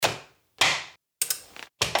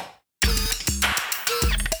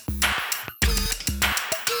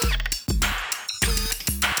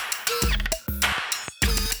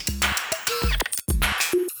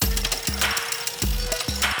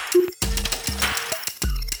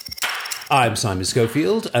I'm Simon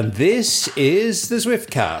Schofield, and this is the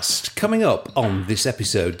Zwiftcast. Coming up on this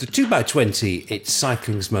episode, the 2x20, it's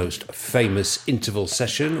cycling's most famous interval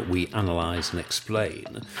session. We analyse and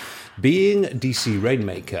explain. Being DC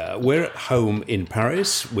Rainmaker, we're at home in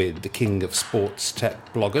Paris with the king of sports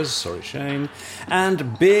tech bloggers, Shane,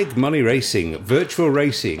 and big money racing. Virtual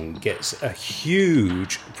racing gets a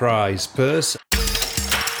huge prize purse.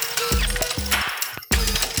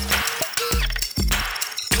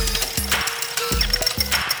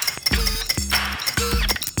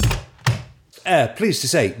 Pleased to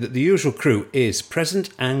say that the usual crew is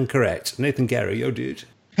present and correct. Nathan Guerra, yo dude.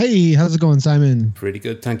 Hey, how's it going, Simon? Pretty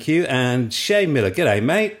good, thank you. And Shane Miller, g'day,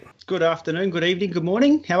 mate. Good afternoon, good evening, good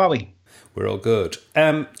morning. How are we? We're all good.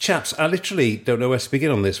 Chaps, I literally don't know where to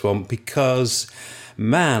begin on this one because,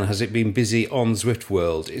 man, has it been busy on Zwift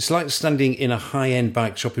World. It's like standing in a high-end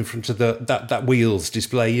bike shop in front of that wheels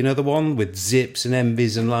display, you know, the one with zips and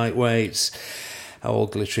envies and lightweights, all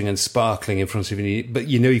glittering and sparkling in front of you, but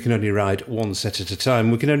you know you can only ride one set at a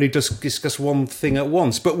time. We can only just discuss one thing at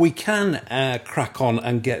once, but we can crack on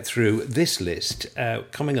and get through this list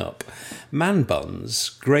coming up. Man buns,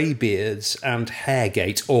 grey beards and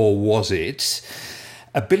Hairgate, or was it?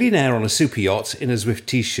 A billionaire on a super yacht in a Zwift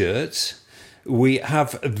t-shirt. We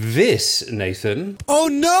have this, Nathan. Oh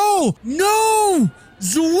no! No!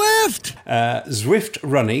 Zwift! Zwift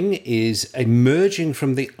running is emerging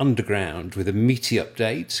from the underground with a meaty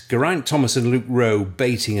update. Geraint Thomas and Luke Rowe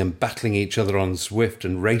baiting and battling each other on Zwift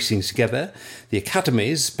and racing together. The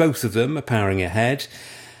academies, both of them, are powering ahead.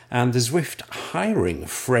 And the Zwift hiring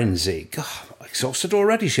frenzy. God, I'm exhausted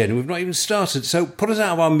already, Shane. We've not even started. So put us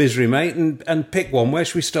out of our misery, mate, and pick one. Where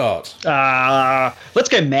should we start? Let's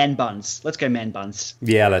go man buns.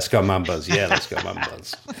 Yeah, let's go man buns.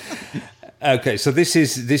 Okay, so this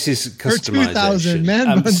is customization. For 2,000,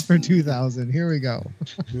 man buns for 2,000. Here we go.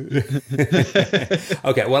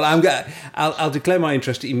 Okay, well, I'll declare my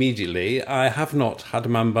interest immediately. I have not had a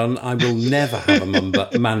man bun. I will never have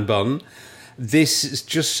a man bun. This is,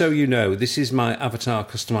 just so you know, this is my avatar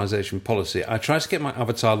customization policy. I try to get my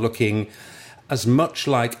avatar looking as much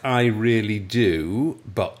like I really do,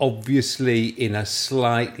 but obviously in a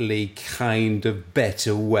slightly kind of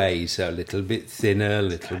better way. So a little bit thinner, a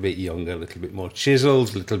little bit younger, a little bit more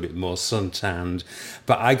chiseled, a little bit more suntanned.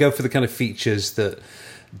 But I go for the kind of features that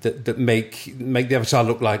make the avatar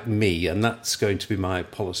look like me, and that's going to be my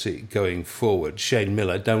policy going forward. Shane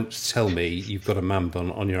Miller, don't tell me you've got a man bun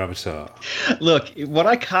on your avatar. Look, what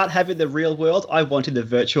I can't have in the real world, I want in the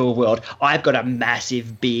virtual world. I've got a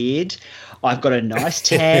massive beard. I've got a nice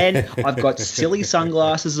tan, I've got silly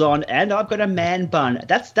sunglasses on, and I've got a man bun.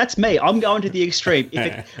 That's me. I'm going to the extreme.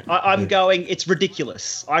 It's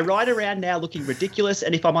ridiculous. I ride around now looking ridiculous,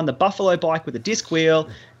 and if I'm on the Buffalo bike with a disc wheel,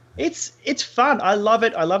 it's fun. I love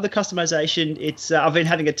it. I love the customization. I've been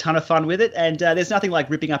having a ton of fun with it, and there's nothing like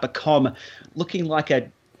ripping up a com looking like a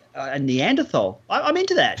Neanderthal. I'm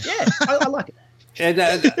into that. Yeah, I like it.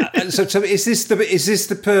 And, so is this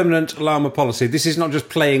the permanent Llama policy? This is not just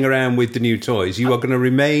playing around with the new toys. You are going to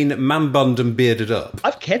remain man-bunned and bearded up.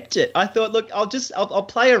 I've kept it. I thought, look, I'll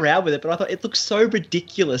play around with it, but I thought it looks so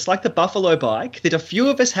ridiculous, like the Buffalo bike that a few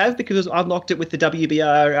of us have because I unlocked it with the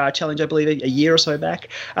WBR challenge, I believe, a year or so back.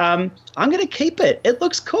 I'm going to keep it. It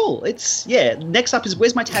looks cool. Next up is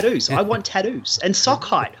where's my tattoos? I want tattoos and sock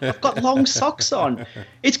height. I've got long socks on.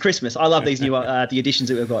 It's Christmas. I love these new the additions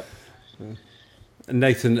that we've got.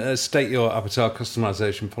 Nathan, state your avatar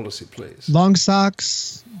customization policy, please. Long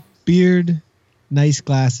socks, beard, nice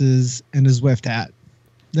glasses, and a Zwift hat.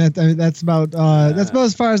 That's about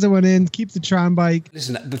as far as I went in. Keep the Tron bike.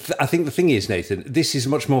 Listen, I think the thing is, Nathan, this is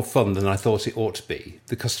much more fun than I thought it ought to be.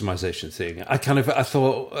 The customization thing. I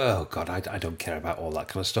thought, oh God, I don't care about all that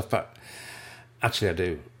kind of stuff, but actually I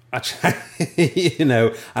do. Actually, you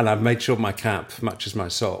know, and I've made sure my cap matches my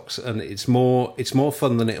socks, and it's more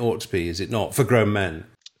fun than it ought to be, is it not, for grown men?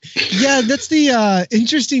 Yeah, that's the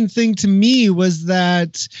interesting thing to me was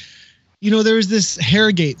that, you know, there was this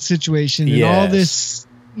Hairgate situation and all this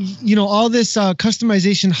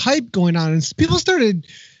customization hype going on, and people started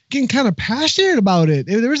getting kind of passionate about it.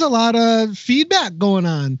 There was a lot of feedback going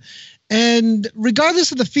on, and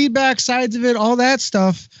regardless of the feedback sides of it, all that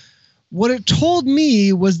stuff, what it told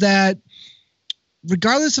me was that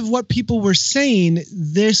regardless of what people were saying,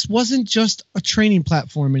 this wasn't just a training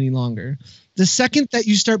platform any longer. The second that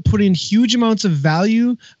you start putting huge amounts of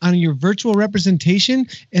value on your virtual representation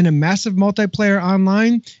in a massive multiplayer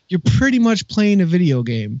online, you're pretty much playing a video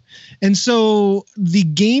game. And so the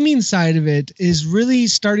gaming side of it is really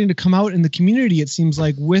starting to come out in the community, it seems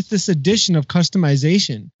like, with this addition of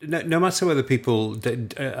customization. No matter whether people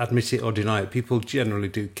admit it or deny it, people generally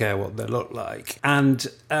do care what they look like. And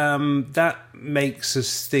that makes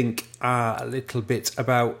us think a little bit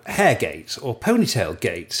about Hairgate or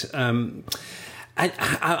Ponytailgate.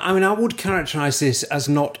 I mean, I would characterise this as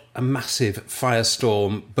not a massive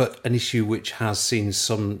firestorm, but an issue which has seen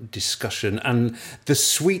some discussion. And the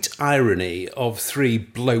sweet irony of three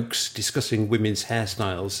blokes discussing women's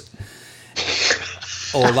hairstyles,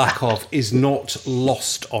 or lack of, is not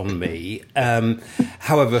lost on me.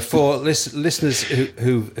 However, for listeners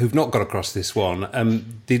who've not got across this one,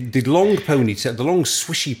 the long ponytail, the long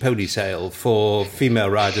swishy ponytail for female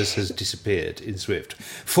riders has disappeared in Zwift.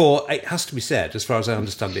 For, it has to be said, as far as I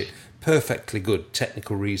understand it, perfectly good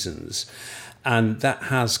technical reasons. And that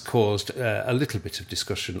has caused a little bit of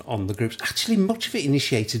discussion on the groups. Actually, much of it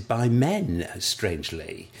initiated by men,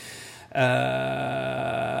 strangely.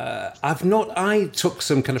 I took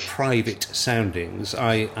some kind of private soundings.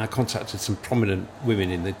 I contacted some prominent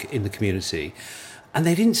women in the community, and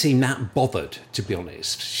they didn't seem that bothered, to be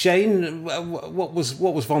honest. Shane, what was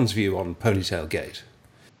Von's view on Ponytailgate?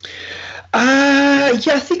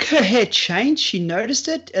 Yeah, I think her hair changed. She noticed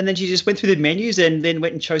it, and then she just went through the menus and then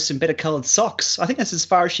went and chose some better coloured socks. I think that's as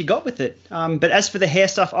far as she got with it. But as for the hair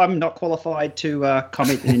stuff, I'm not qualified to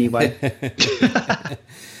comment in any way.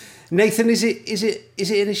 Nathan, is it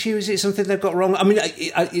an issue? Is it something they've got wrong? I mean,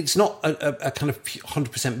 it's not a kind of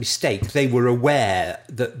 100% mistake. They were aware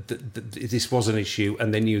that this was an issue,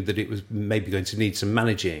 and they knew that it was maybe going to need some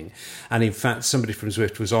managing. And in fact, somebody from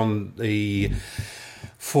Zwift was on the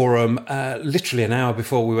forum literally an hour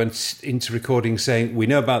before we went into recording saying, we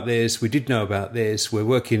know about this, we did know about this, we're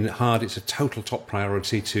working hard, it's a total top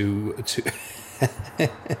priority to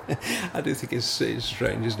I do think it's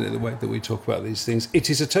strange, isn't it, the way that we talk about these things. It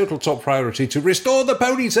is a total top priority to restore the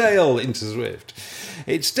ponytail into Zwift.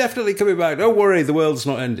 It's definitely coming back. Don't worry, the world's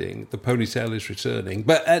not ending. The ponytail is returning.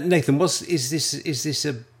 But Nathan, is this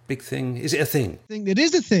a big thing? Is it a thing? It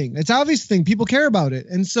is a thing. It's obvious thing. People care about it,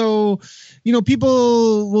 and so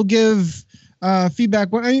people will give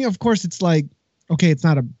feedback. Well, I mean, of course, it's like, okay, it's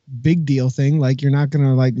not a big deal thing. Like, you're not going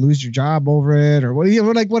to like lose your job over it or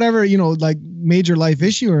whatever, like major life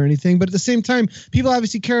issue or anything. But at the same time, people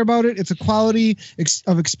obviously care about it. It's a quality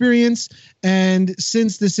of experience. And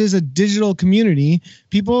since this is a digital community,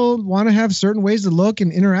 people want to have certain ways to look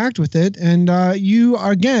and interact with it. And you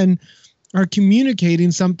are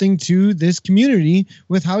communicating something to this community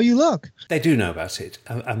with how you look. They do know about it,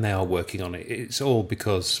 and they are working on it. It's all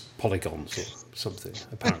because polygons or something,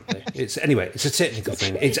 apparently. It's a technical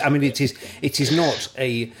thing. It is not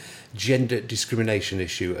a gender discrimination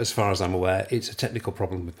issue, as far as I'm aware. It's a technical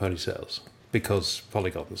problem with ponytails because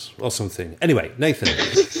polygons or something. Anyway, Nathan.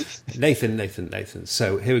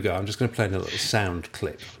 So here we go. I'm just going to play a little sound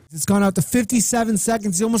clip. It's gone out to 57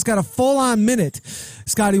 seconds. He almost got a full-on minute.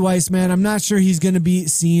 Scotty Weiss, man, I'm not sure he's going to be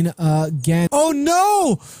seen again. Oh,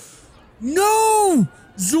 no! No!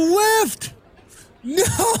 Zwift!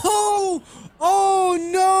 No! Oh,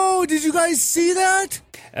 no! Did you guys see that?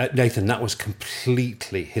 Nathan, that was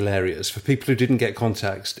completely hilarious. For people who didn't get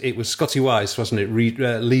context, it was Scotty Weiss, wasn't it,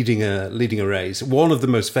 leading a race. One of the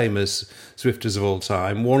most famous Zwifters of all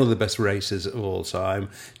time, one of the best racers of all time.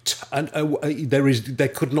 And there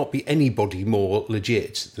could not be anybody more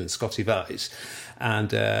legit than Scotty Weiss. And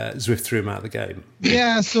Zwift threw him out of the game.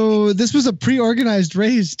 Yeah, so this was a pre-organized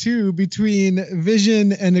race, too, between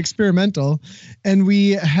Vision and Experimental. And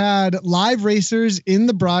we had live racers in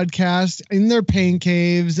the broadcast, in their pain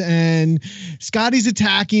caves, and Scotty's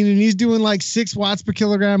attacking, and he's doing like 6 watts per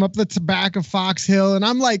kilogram up the back of Fox Hill. And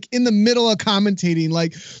I'm like in the middle of commentating,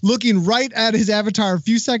 like looking right at his avatar a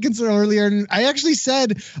few seconds earlier. And I actually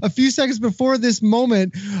said a few seconds before this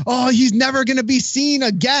moment, oh, he's never going to be seen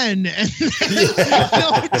again. And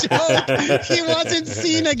no joke, he wasn't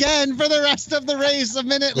seen again for the rest of the race a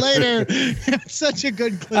minute later. It's such a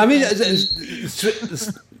good clip. I mean,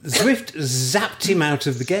 Zwift zapped him out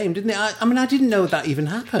of the game, didn't it? I didn't know that even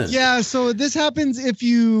happened. Yeah, so this happens if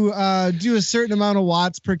you do a certain amount of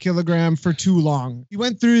watts per kilogram for too long. He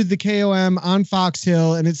went through the KOM on Fox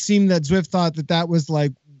Hill, and it seemed that Zwift thought that was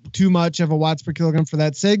like too much of a watts per kilogram for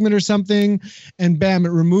that segment or something, and bam, it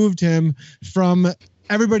removed him from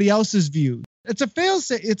everybody else's view. It's a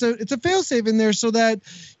fail-safe. It's a fail-safe in there so that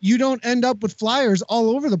you don't end up with flyers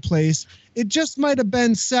all over the place. It just might have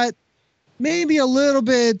been set maybe a little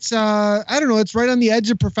bit, I don't know, it's right on the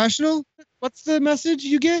edge of professional. what's the message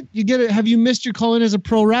you get? You get it. Have you missed your calling as a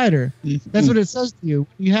pro rider? That's what it says to you.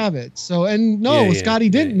 You have it. So, and no, Scotty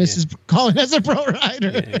didn't miss his calling as a pro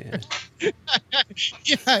rider. Yeah,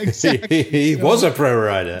 exactly. He was a pro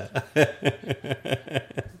rider.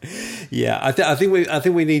 Yeah, I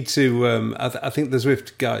think we need to. I think the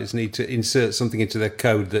Zwift guys need to insert something into their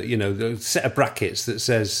code that, you know, the set of brackets that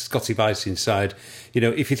says Scotty Weiss inside. You know,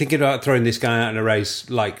 if you're thinking about throwing this guy out in a race,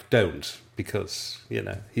 like, don't, because, you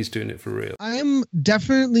know, he's doing it for real. I'm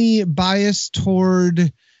definitely biased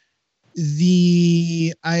toward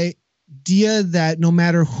the idea that no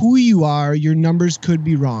matter who you are, your numbers could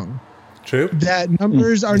be wrong. True. That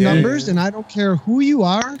numbers are numbers, and I don't care who you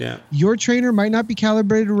are. Yeah. Your trainer might not be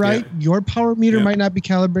calibrated right. Yeah. Your power meter might not be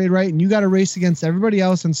calibrated right, and you got to race against everybody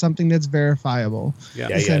else on something that's verifiable.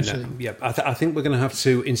 Essentially. I think we're going to have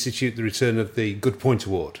to institute the return of the Good Point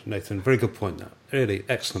Award, Nathan. Very good point, that. Really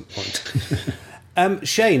excellent point.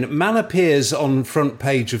 Shane, man appears on front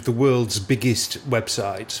page of the world's biggest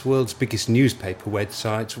website, world's biggest newspaper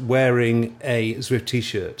website, wearing a Zwift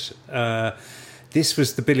T-shirt. This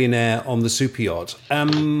was the billionaire on the super yacht.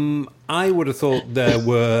 I would have thought there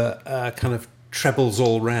were kind of trebles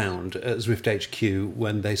all round at Zwift HQ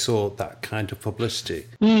when they saw that kind of publicity.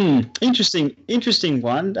 Interesting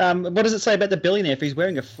one. What does it say about the billionaire if he's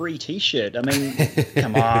wearing a free T-shirt? I mean,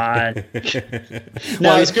 come on.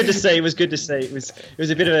 No, it was good to see. It was good to see. It was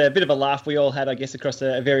a bit of a laugh we all had, I guess, across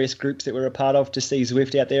the various groups that we're a part of to see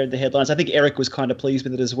Zwift out there in the headlines. I think Eric was kind of pleased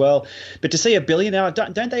with it as well. But to see a billionaire,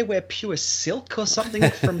 don't they wear pure silk or something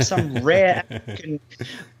from some rare African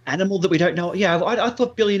animal that we don't know? Yeah, I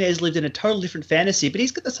thought billionaires lived in a total different fantasy, but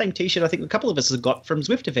he's got the same T-shirt I think a couple of us have got from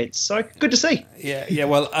Zwift events. So good to see. Yeah.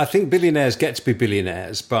 Well, I think billionaires get to be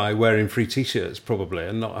billionaires by wearing free T-shirts, probably,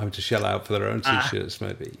 and not having to shell out for their own T-shirts,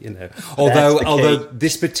 maybe. You know, although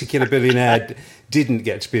this particular billionaire didn't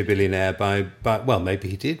get to be a billionaire by well, maybe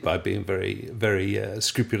he did by being very, very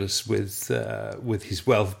scrupulous with his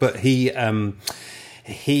wealth, but he's an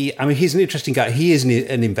interesting guy. He is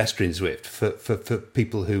an investor in Zwift for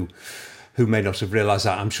people who may not have realised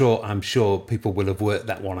that. I'm sure people will have worked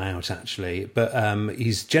that one out, actually. But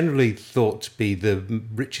he's generally thought to be the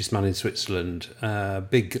richest man in Switzerland.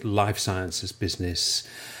 Big life sciences business.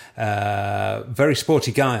 Very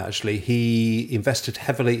sporty guy, actually. He invested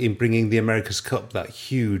heavily in bringing the America's Cup, that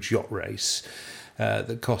huge yacht race,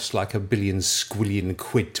 that cost like £1 billion squillion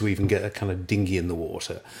quid to even get a kind of dinghy in the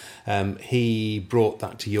water. He brought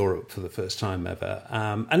that to Europe for the first time ever.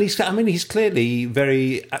 And he's clearly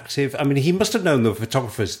very active. I mean, he must have known the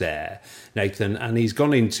photographers there, Nathan, and he's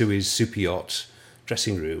gone into his super yacht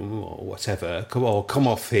dressing room or whatever, or come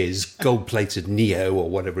off his gold-plated Neo or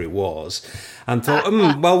whatever it was, and thought,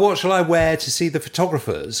 well, what shall I wear to see the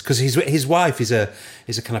photographers? Because his wife is a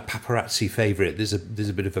kind of paparazzi favourite. There's a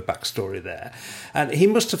bit of a backstory there, and he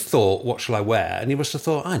must have thought, what shall I wear? And he must have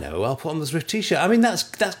thought, I know, I'll put on the Zwift T-shirt. I mean, that's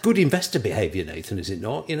good investor behaviour, Nathan, is it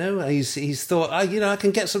not? You know, he's thought, I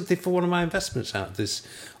can get something for one of my investments out of this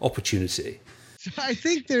opportunity. I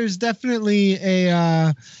think there's definitely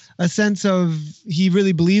a sense of he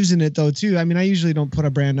really believes in it, though, too. I mean, I usually don't put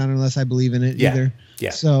a brand on unless I believe in it either.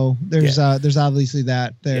 Yeah. So there's obviously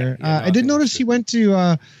that there. I did notice he went to,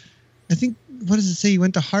 I think, what does it say? He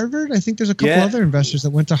went to Harvard? I think there's a couple other investors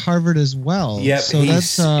that went to Harvard as well. Yeah. So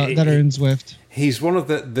that's that are in Zwift. He's one of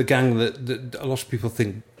the gang that a lot of people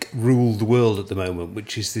think rule the world at the moment,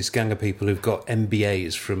 which is this gang of people who've got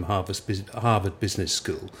MBAs from Harvard Business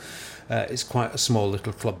School. It's quite a small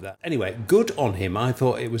little club there. Anyway, good on him. I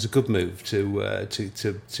thought it was a good move to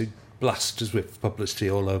blast Zwift publicity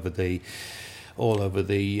all over the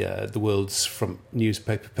world's front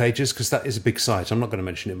newspaper pages, because that is a big site. I'm not going to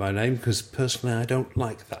mention it by name because personally I don't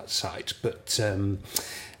like that site. But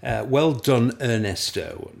well done,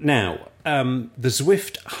 Ernesto. Now, the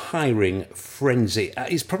Zwift hiring frenzy.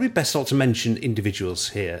 It's probably best not to mention individuals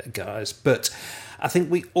here, guys, but I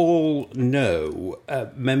think we all know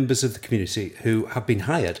members of the community who have been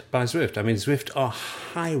hired by Zwift. I mean, Zwift are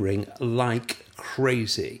hiring like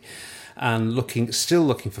crazy and still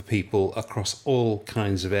looking for people across all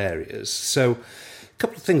kinds of areas. So a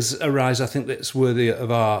couple of things arise, I think, that's worthy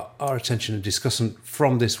of our attention and discussion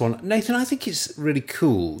from this one. Nathan, I think it's really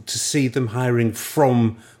cool to see them hiring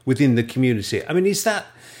from within the community. I mean,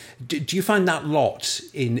 do you find that lot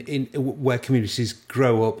in where communities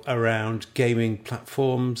grow up around gaming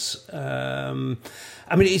platforms?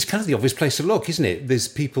 I mean, it's kind of the obvious place to look, isn't it? There's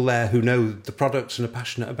people there who know the products and are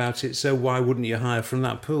passionate about it, so why wouldn't you hire from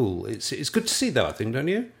that pool? It's good to see, though, I think, don't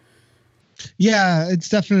you? Yeah, it's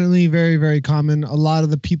definitely very, very common. A lot of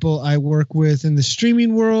the people I work with in the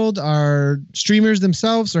streaming world are streamers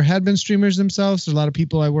themselves or had been streamers themselves. There's a lot of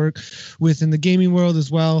people I work with in the gaming world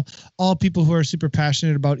as well. All people who are super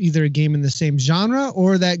passionate about either a game in the same genre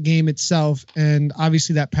or that game itself. And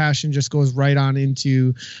obviously that passion just goes right on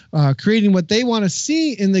into creating what they want to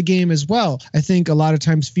see in the game as well. I think a lot of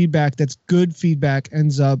times feedback that's good feedback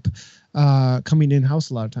ends up coming in-house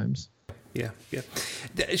a lot of times. Yeah.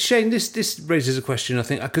 Shane, this raises a question, I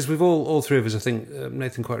think, because we've all three of us, I think,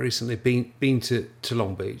 Nathan quite recently, been to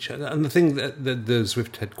Long Beach. And the thing that the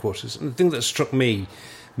Zwift headquarters, and the thing that struck me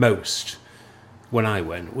most when I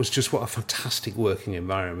went was just what a fantastic working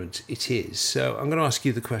environment it is. So I'm going to ask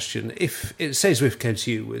you the question, if it say Zwift came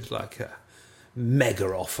to you with like a mega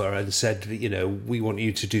offer and said, we want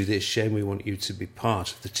you to do this, Shane, we want you to be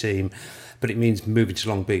part of the team, but it means moving to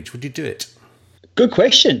Long Beach, would you do it? Good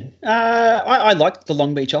question. I like the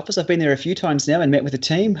Long Beach office. I've been there a few times now and met with the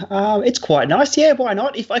team. It's quite nice. Yeah, why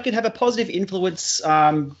not? If I could have a positive influence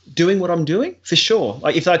doing what I'm doing, for sure.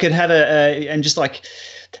 Like if I could have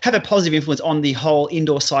have a positive influence on the whole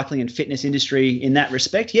indoor cycling and fitness industry in that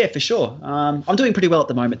respect, yeah, for sure. I'm doing pretty well at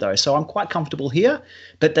the moment though, so I'm quite comfortable here.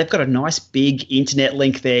 But they've got a nice big internet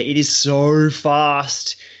link there. It is so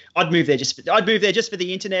fast. I'd move there just for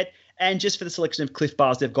the internet and just for the selection of Cliff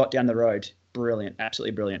Bars they've got down the road. Brilliant,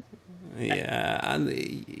 absolutely brilliant. Yeah, and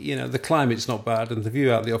the climate's not bad, and the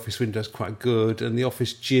view out the office window is quite good, and the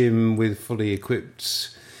office gym with fully equipped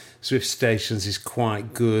Zwift stations is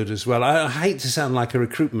quite good as well. I hate to sound like a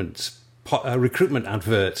recruitment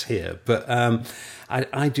advert here, but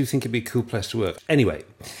I do think it'd be a cool place to work. Anyway,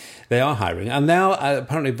 they are hiring, and now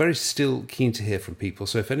apparently very still keen to hear from people.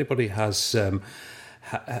 So if anybody has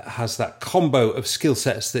that combo of skill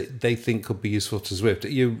sets that they think could be useful to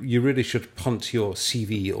Zwift, you really should punt your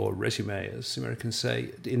CV or resume, as Americans say,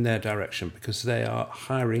 in their direction, because they are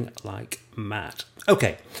hiring like mad.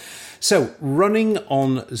 Okay, so running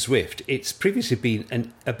on Zwift, it's previously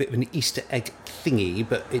been a bit of an Easter egg thingy,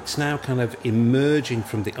 but it's now kind of emerging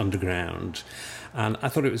from the underground. And I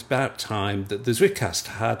thought it was about time that the Zwiftcast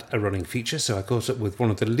had a running feature, so I caught up with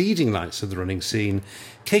one of the leading lights of the running scene.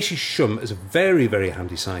 Casey Shum is a very, very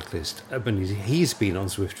handy cyclist. He's been on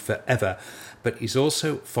Zwift forever, but he's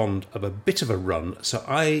also fond of a bit of a run, so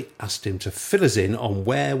I asked him to fill us in on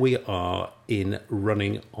where we are in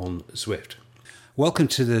running on Zwift. Welcome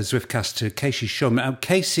to the Zwiftcast to Casey Shum. Now,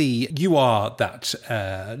 Casey, you are that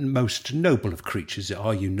most noble of creatures,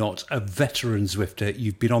 are you not? A veteran Zwifter.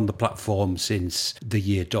 You've been on the platform since the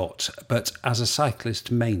year dot, but as a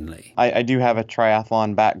cyclist mainly. I do have a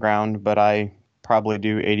triathlon background, but I probably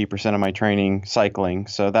do 80% of my training cycling,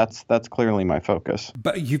 so that's clearly my focus.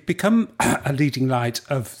 But you've become a leading light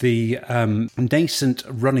of the nascent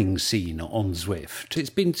running scene on Zwift. It's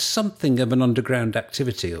been something of an underground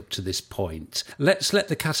activity up to this point. Let's let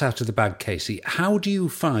the cat out of the bag, Casey. How do you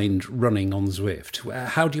find running on Zwift?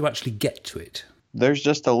 How do you actually get to it? There's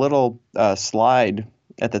just a little slide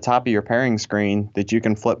at the top of your pairing screen that you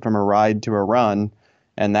can flip from a ride to a run,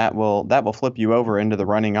 and that will flip you over into the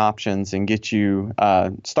running options and get you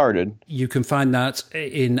started. You can find that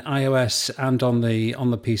in iOS and on the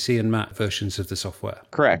PC and Mac versions of the software.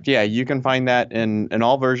 Correct. Yeah, you can find that in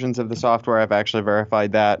all versions of the software. I've actually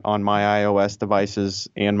verified that on my iOS devices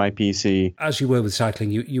and my PC. As you were with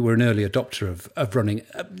cycling, you were an early adopter of running.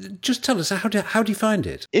 Just tell us, how do you find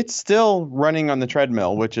it? It's still running on the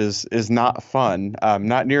treadmill, which is not fun.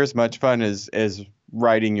 Not near as much fun as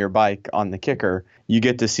riding your bike on the kicker. You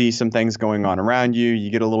get to see some things going on around you. You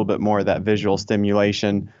get a little bit more of that visual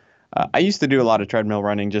stimulation. I used to do a lot of treadmill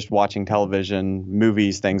running, just watching television,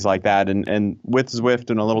 movies, things like that. And with Zwift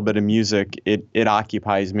and a little bit of music, it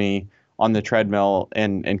occupies me on the treadmill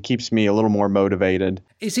and keeps me a little more motivated.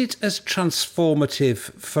 Is it as transformative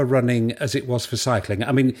for running as it was for cycling?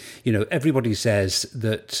 I mean, everybody says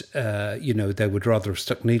that, they would rather have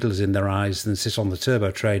stuck needles in their eyes than sit on the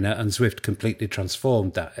turbo trainer, and Zwift completely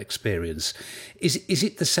transformed that experience. Is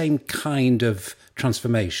it the same kind of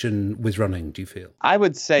transformation with running, do you feel? I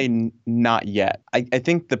would say not yet. I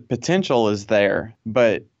think the potential is there,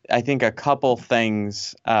 but I think a couple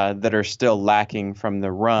things that are still lacking from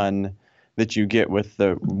the run that you get with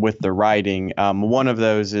the riding. One of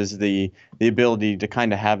those is the ability to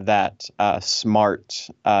kind of have that smart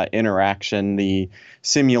interaction, the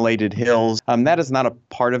simulated hills. That is not a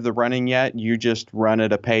part of the running yet. You just run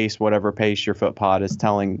at a pace, whatever pace your footpod is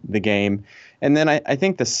telling the game. And then I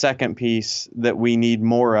think the second piece that we need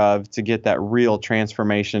more of to get that real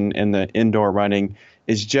transformation in the indoor running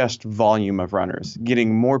is just volume of runners,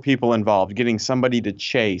 getting more people involved, getting somebody to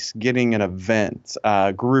chase, getting an event,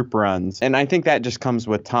 group runs. And I think that just comes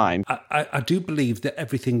with time. I do believe that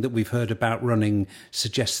everything that we've heard about running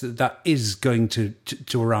suggests that is going to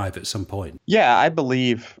arrive at some point. Yeah, I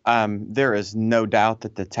believe there is no doubt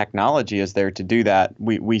that the technology is there to do that.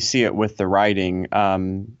 We see it with the riding.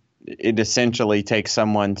 It essentially takes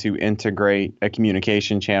someone to integrate a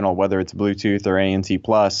communication channel, whether it's Bluetooth or ANC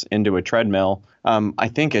Plus, into a treadmill. I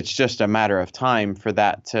think it's just a matter of time for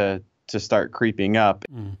that to start creeping up.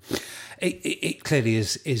 It clearly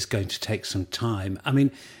is going to take some time. I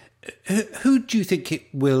mean, who do you think it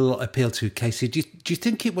will appeal to, Casey? Do you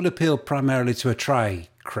think it will appeal primarily to a tri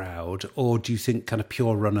crowd, or do you think kind of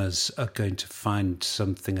pure runners are going to find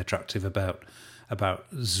something attractive about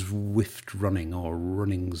Zwift running or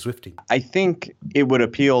running Zwifting? I think it would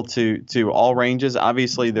appeal to all ranges.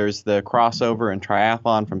 Obviously, there's the crossover and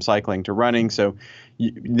triathlon from cycling to running, so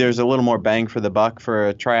there's a little more bang for the buck for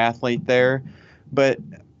a triathlete there. But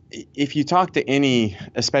if you talk to any,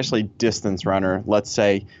 especially distance runner, let's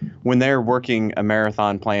say, when they're working a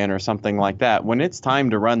marathon plan or something like that, when it's time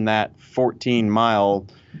to run that 14-mile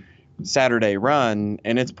Saturday run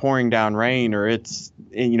and it's pouring down rain or it's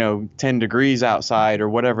 10 degrees outside or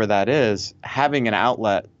whatever that is, having an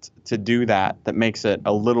outlet to do that makes it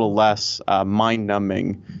a little less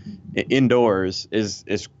mind-numbing indoors is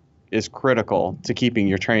critical to keeping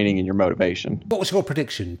your training and your motivation. What was your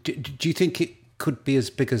prediction? Do you think it could be as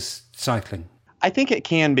big as cycling? I think it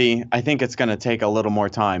can be. I think it's going to take a little more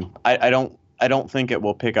time. I don't think it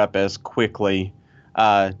will pick up as quickly.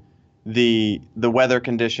 The weather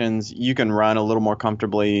conditions, you can run a little more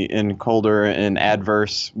comfortably in colder and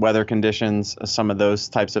adverse weather conditions, some of those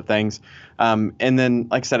types of things. And then,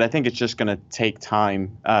 like I said, I think it's just going to take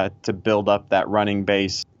time to build up that running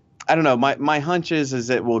base. I don't know. My hunch is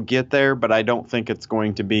it will get there, but I don't think it's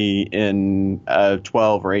going to be in a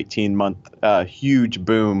 12 or 18 month huge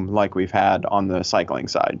boom like we've had on the cycling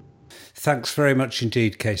side. Thanks very much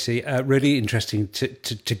indeed, Casey. Really interesting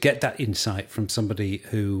to get that insight from somebody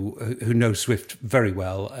who knows Zwift very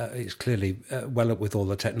well. Is clearly well up with all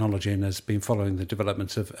the technology and has been following the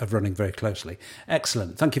developments of running very closely.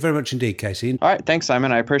 Excellent. Thank you very much indeed, Casey. All right. Thanks,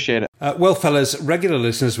 Simon. I appreciate it. Well, fellas, regular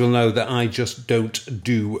listeners will know that I just don't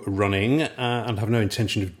do running and have no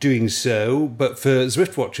intention of doing so. But for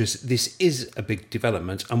Zwift watchers, this is a big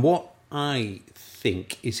development. And what I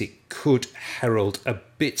think is it could herald a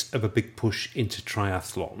bit of a big push into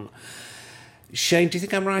triathlon. Shane, do you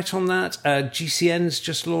think I'm right on that? GCN's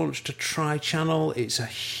just launched a tri channel. It's a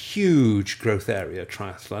huge growth area,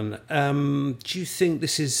 triathlon. Do you think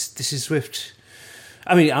this is Zwift?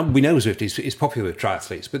 I mean, we know Zwift is popular with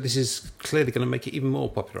triathletes, but this is clearly going to make it even more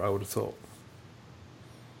popular, I would have thought.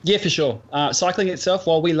 Yeah, for sure. Cycling itself,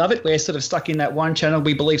 while we love it, we're sort of stuck in that one channel.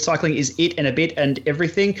 We believe cycling is it and a bit and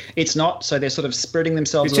everything. It's not, so they're sort of spreading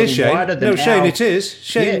themselves a little wider than Shane, it is.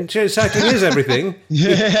 Shane, cycling is everything.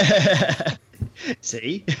 Yeah.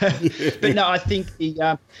 See? But no, I think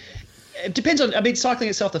it depends on, cycling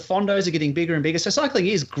itself, the fondos are getting bigger and bigger. So cycling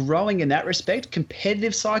is growing in that respect.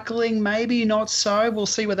 Competitive cycling, maybe not so. We'll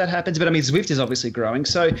see where that happens. But Zwift is obviously growing.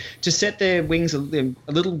 So to set their wings a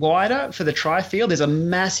little wider for the tri field, there's a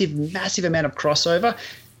massive, massive amount of crossover.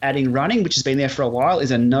 Adding running, which has been there for a while,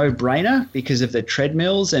 is a no-brainer because of the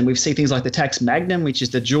treadmills. And we've seen things like the Tax Magnum, which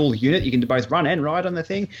is the dual unit. You can both run and ride on the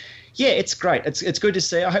thing. Yeah, it's great. It's good to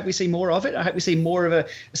see. I hope we see more of it. I hope we see more of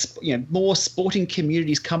more sporting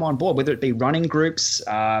communities come on board, whether it be running groups,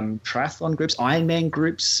 triathlon groups, Ironman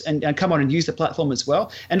groups, and come on and use the platform as well.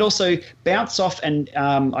 And also bounce off and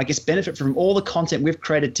benefit from all the content we've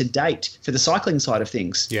created to date for the cycling side of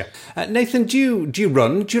things. Yeah. Nathan, do you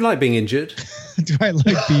run? Do you like being injured? Do I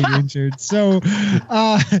like being injured? So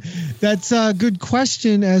that's a good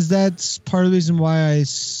question, as that's part of the reason why I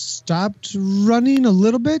stopped running a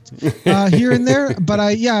little bit here and there. But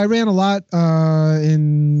I ran a lot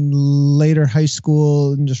in later high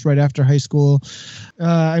school and just right after high school.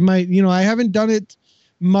 I haven't done it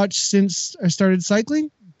much since I started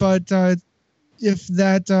cycling, but if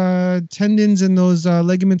that tendons and those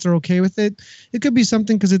ligaments are okay with it, it could be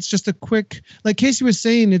something, because it's just a quick, like Casey was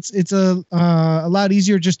saying, it's a lot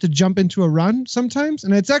easier just to jump into a run sometimes.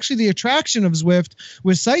 And it's actually the attraction of Zwift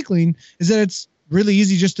with cycling is that it's really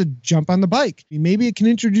easy just to jump on the bike. Maybe it can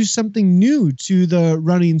introduce something new to the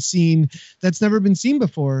running scene that's never been seen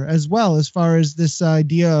before, as well, as far as this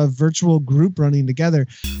idea of virtual group running together.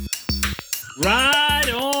 Ride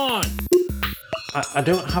on! I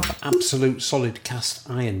don't have absolute solid cast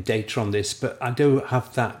iron data on this, but I do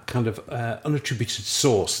have that kind of unattributed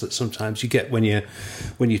source that sometimes you get when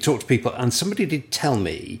you talk to people. And somebody did tell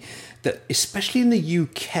me that, especially in the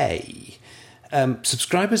UK,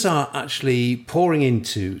 subscribers are actually pouring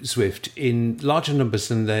into Zwift in larger numbers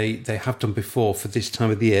than they have done before for this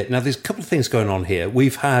time of the year. Now, there's a couple of things going on here.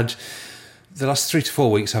 We've had the last 3 to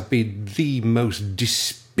 4 weeks have been the most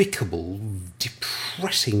despicable,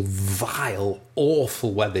 depressing, vile,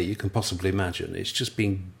 awful weather you can possibly imagine. It's just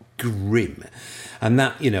been grim. And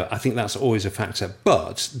that, I think that's always a factor.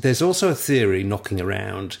 But there's also a theory knocking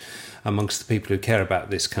around amongst the people who care about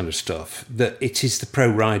this kind of stuff that it is the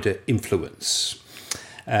pro-rider influence.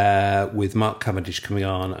 With Mark Cavendish coming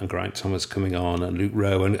on and Geraint Thomas coming on and Luke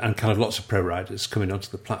Rowe and kind of lots of pro-riders coming onto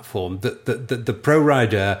the platform, the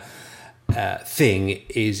pro-rider thing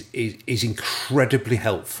is incredibly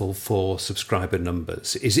helpful for subscriber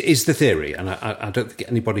numbers, is the theory. And I don't think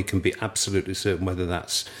anybody can be absolutely certain whether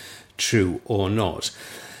that's true or not.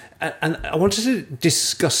 And I wanted to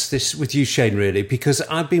discuss this with you, Shane, really, because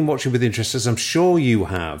I've been watching with interest, as I'm sure you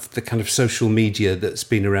have, the kind of social media that's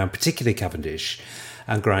been around, particularly Cavendish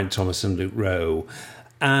and Geraint Thomas and Luke Rowe.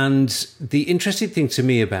 And the interesting thing to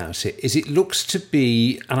me about it is it looks to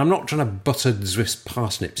be, and I'm not trying to butter Zwift's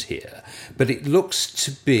parsnips here, but it looks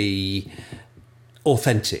to be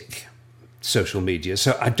authentic social media.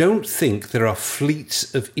 So I don't think there are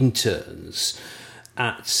fleets of interns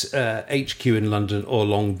at HQ in London or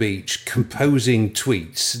Long Beach composing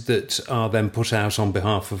tweets that are then put out on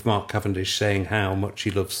behalf of Mark Cavendish saying how much he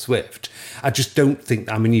loves Zwift. I just don't think,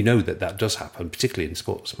 that does happen, particularly in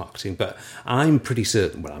sports marketing, but I'm pretty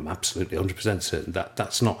certain, I'm absolutely 100% certain that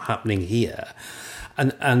that's not happening here.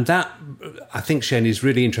 And that, I think, Shane, is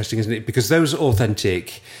really interesting, isn't it? Because those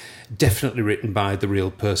authentic, definitely written by the real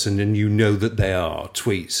person, and that they are,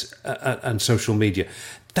 tweets and social media,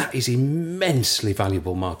 that is immensely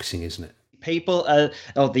valuable marketing, isn't it? People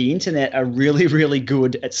of the internet are really, really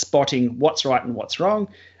good at spotting what's right and what's wrong.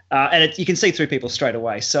 And you can see through people straight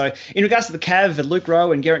away. So in regards to the Cav and Luke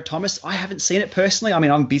Rowe and Geraint Thomas, I haven't seen it personally. I mean,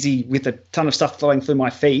 I'm busy with a ton of stuff flowing through my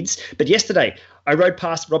feeds. But yesterday, I rode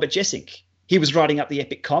past Robert Jessink. He was riding up the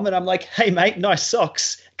Epic Com, and I'm like, hey, mate, nice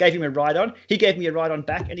socks. Gave him a ride on. He gave me a ride on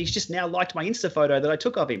back, and he's just now liked my Insta photo that I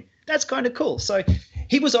took of him. That's kind of cool. So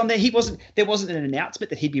he was on there. There wasn't an announcement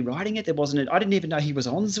that he'd be riding it. I didn't even know he was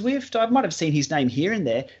on Zwift. I might have seen his name here and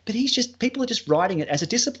there, but people are just riding it as a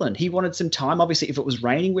discipline. He wanted some time. Obviously, if it was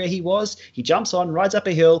raining where he was, he jumps on, rides up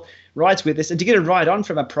a hill, rides with us. And to get a ride on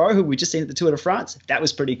from a pro who we just seen at the Tour de France, that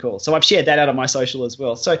was pretty cool. So I've shared that out on my social as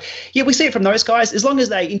well. So yeah, we see it from those guys. As long as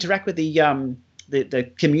they interact with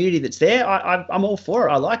the community that's there, I'm all for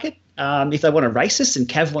it. I like it. If they want to race us and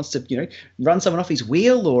Cav wants to, run someone off his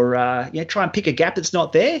wheel or, try and pick a gap that's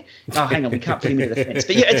not there. Oh, hang on, we can't put him into the fence.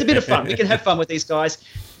 But yeah, it's a bit of fun. We can have fun with these guys.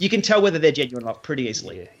 You can tell whether they're genuine or not pretty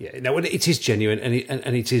easily. Yeah. No, it is genuine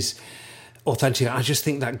and it is authentic. I just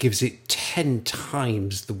think that gives it 10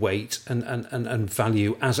 times the weight and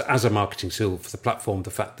value as a marketing tool for the platform. The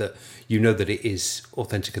fact that that it is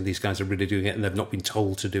authentic and these guys are really doing it and they've not been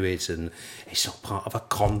told to do it and it's not part of a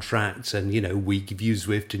contract and we give you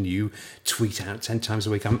Zwift and you tweet out 10 times a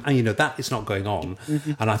week and that is not going on.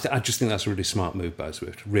 Mm-hmm. And I just think that's a really smart move by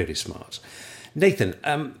Zwift. Really smart. Nathan,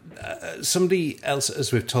 somebody else at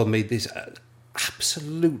Zwift told me this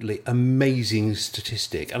absolutely amazing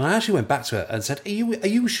statistic, and I actually went back to her and said, are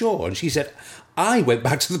you sure? And she said, I went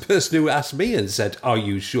back to the person who asked me and said, are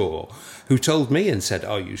you sure? Who told me and said,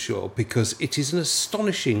 are you sure? Because it is an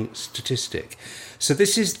astonishing statistic. So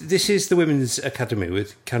this is the Women's Academy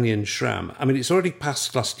with Canyon Schramm. I mean, it's already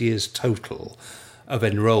passed last year's total of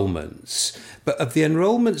enrolments, but of the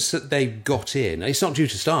enrolments that they've got in, it's not due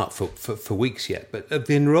to start for weeks yet, but of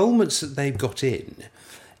the enrolments that they've got in,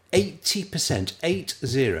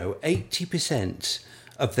 80%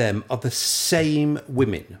 of them are the same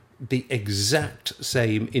women, the exact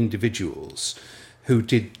same individuals who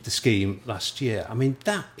did the scheme last year. I mean,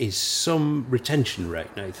 that is some retention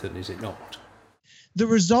rate, Nathan, is it not? The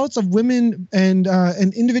results of women and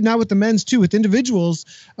now with the men's too, with individuals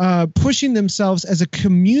pushing themselves as a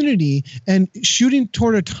community and shooting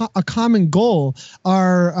toward a common goal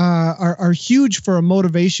are huge for a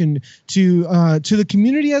motivation to the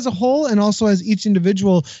community as a whole, and also as each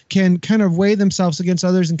individual can kind of weigh themselves against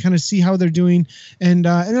others and kind of see how they're doing, and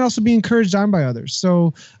then also be encouraged on by others.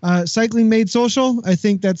 So cycling made social, I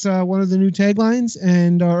think that's one of the new taglines,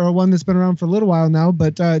 and or one that's been around for a little while now,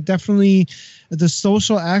 but definitely the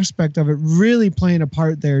social aspect of it really playing a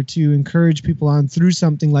part there to encourage people on through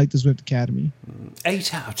something like the Zwift Academy.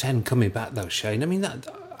 8 out of 10 coming back though, Shane. I mean,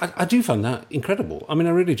 I do find that incredible. I mean,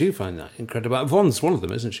 I really do find that incredible. Yvonne's one of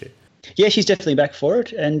them, isn't she? Yeah, she's definitely back for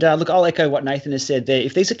it. And look, I'll echo what Nathan has said there.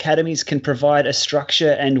 If these academies can provide a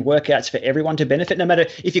structure and workouts for everyone to benefit, no matter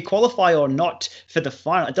if you qualify or not for the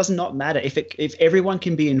final, it does not matter. If everyone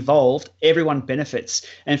can be involved, everyone benefits.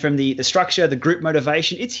 And from the structure, the group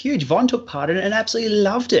motivation, it's huge. Von took part in it and absolutely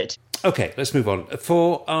loved it. Okay, let's move on.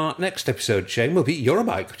 For our next episode, Shane, will be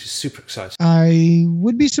Eurobike, which is super exciting. I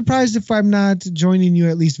would be surprised if I'm not joining you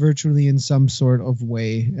at least virtually in some sort of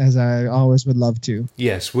way, as I always would love to.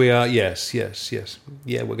 Yes, we are. Yes.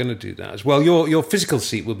 Yeah, we're going to do that as well. Your physical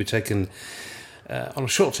seat will be taken on a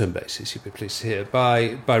short-term basis, you'll be pleased to hear,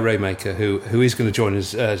 by Raymaker, who is going to join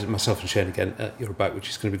us, myself and Shane again at Eurobike, which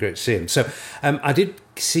is going to be great to see him. So I did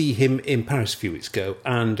see him in Paris a few weeks ago,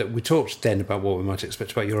 and we talked then about what we might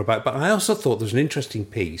expect about Eurobike, but I also thought there was an interesting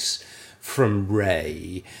piece from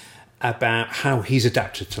Ray about how he's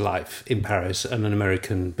adapted to life in Paris and an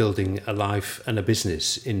American building a life and a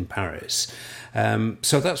business in Paris.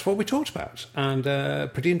 So that's what we talked about, and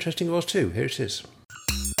pretty interesting it was too. Here it is.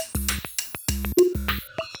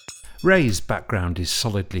 Ray's background is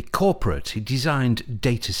solidly corporate. He designed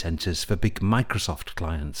data centres for big Microsoft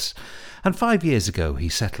clients. And 5 years ago, he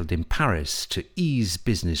settled in Paris to ease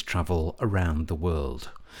business travel around the world.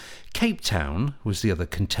 Cape Town was the other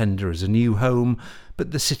contender as a new home, but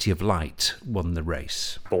the City of Light won the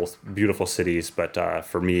race. Both beautiful cities, but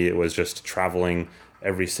for me, it was just traveling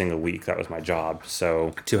every single week. That was my job.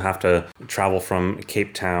 So to have to travel from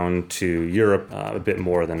Cape Town to Europe, a bit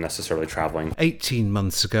more than necessarily traveling. 18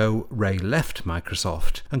 months ago, Ray left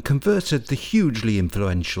Microsoft and converted the hugely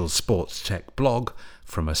influential sports tech blog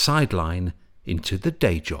from a sideline into the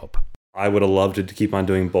day job. I would have loved it to keep on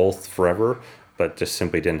doing both forever, but just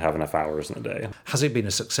simply didn't have enough hours in the day. Has it been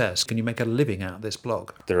a success? Can you make a living out of this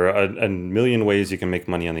blog? There are a million ways you can make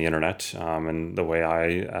money on the internet, and the way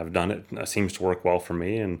I have done it seems to work well for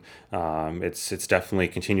me, and it's definitely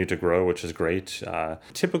continued to grow, which is great.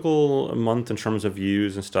 Typical month in terms of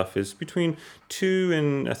views and stuff is between 2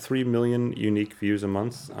 and 3 million unique views a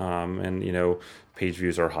month, and page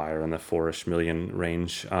views are higher in the 4-ish million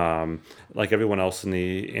range. Like everyone else in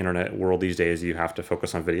the internet world these days, you have to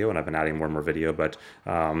focus on video, and I've been adding more and more video. But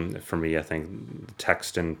for me, I think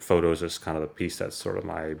text and photos is kind of the piece that's sort of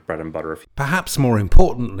my bread and butter. Perhaps more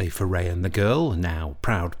importantly for Ray and the girl, now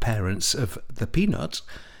proud parents of the Peanut,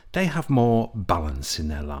 they have more balance in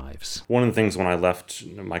their lives. One of the things when I left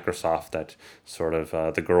Microsoft that sort of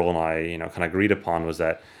the girl and I, kind of agreed upon was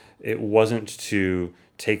that it wasn't to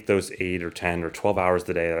take those 8 or 10 or 12 hours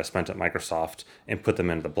a day that I spent at Microsoft and put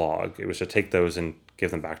them into the blog. It was to take those and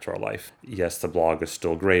give them back to our life. Yes, the blog is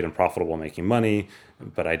still great and profitable, making money,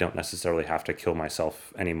 but I don't necessarily have to kill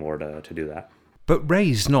myself anymore to do that. But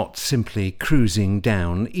Ray's not simply cruising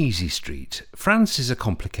down easy street. France is a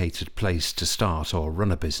complicated place to start or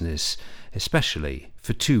run a business, especially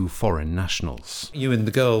for 2 foreign nationals. You and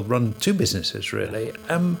the girl run 2 businesses, really.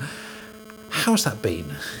 How's that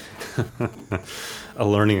been? A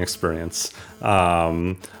learning experience.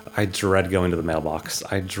 I dread going to the mailbox.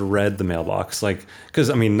 I dread the mailbox. Because,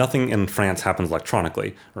 nothing in France happens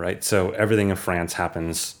electronically, right? So everything in France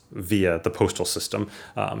happens via the postal system.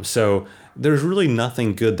 So there's really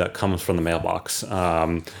nothing good that comes from the mailbox.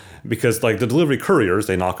 Because the delivery couriers,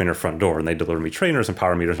 they knock on your front door and they deliver me trainers and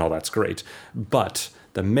power meters and all that's great. But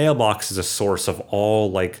the mailbox is a source of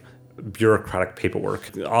all bureaucratic paperwork.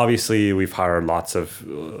 Obviously, we've hired lots of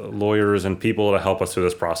lawyers and people to help us through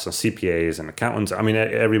this process, CPAs and accountants.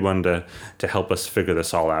 Everyone to help us figure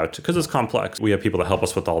this all out because it's complex. We have people to help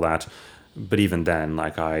us with all that. But even then,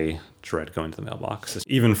 I dread going to the mailbox.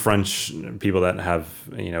 Even French people that have,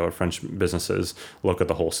 French businesses look at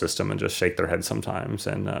the whole system and just shake their heads sometimes.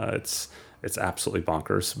 And it's absolutely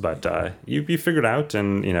bonkers, but you figure it out,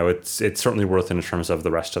 and it's certainly worth it in terms of the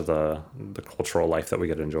rest of the cultural life that we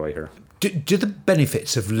get to enjoy here. Do the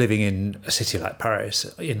benefits of living in a city like Paris,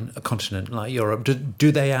 in a continent like Europe,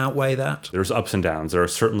 do they outweigh that? There's ups and downs. There are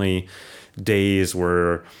certainly days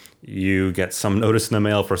where you get some notice in the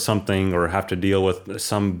mail for something or have to deal with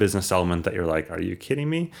some business element that you're like, are you kidding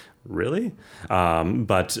me? Really?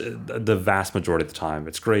 But the vast majority of the time,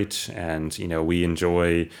 it's great, and we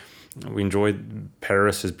enjoy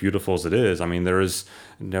Paris as beautiful as it is. There is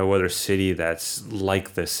no other city that's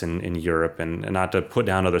like this in Europe, and not to put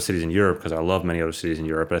down other cities in Europe because I love many other cities in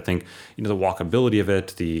Europe, but I think the walkability of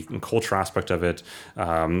it, the culture aspect of it,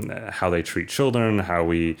 how they treat children, how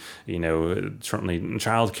we certainly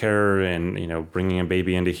childcare and bringing a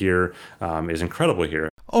baby into here is incredible here.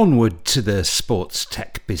 Onward to the sports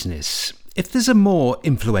tech business. If there's a more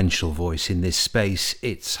influential voice in this space,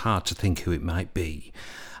 it's hard to think who it might be.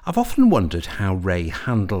 I've often wondered how Ray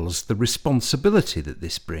handles the responsibility that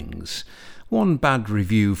this brings. One bad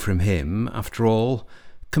review from him, after all,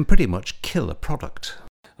 can pretty much kill a product.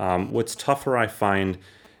 What's tougher, I find,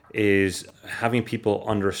 is having people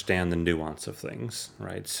understand the nuance of things,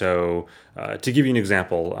 right? So to give you an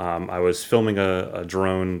example, I was filming a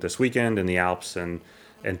drone this weekend in the Alps, and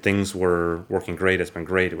things were working great. It's been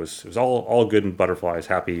great. It was all good and butterflies,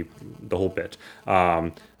 happy, the whole bit.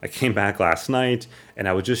 I came back last night and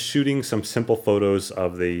I was just shooting some simple photos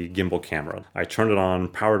of the gimbal camera. I turned it on,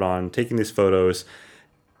 powered on, taking these photos,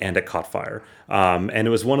 and it caught fire. And it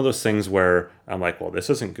was one of those things where I'm like, well, this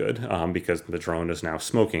isn't good because the drone is now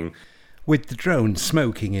smoking. With the drone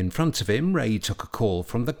smoking in front of him, Ray took a call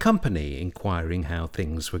from the company inquiring how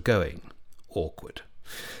things were going. Awkward.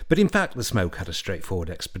 But in fact, the smoke had a straightforward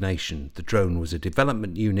explanation. The drone was a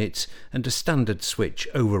development unit, and a standard switch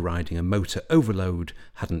overriding a motor overload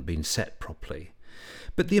hadn't been set properly.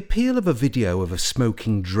 But the appeal of a video of a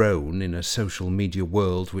smoking drone in a social media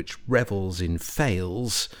world which revels in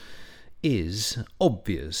fails is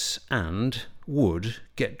obvious and would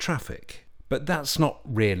get traffic. But that's not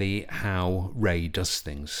really how Ray does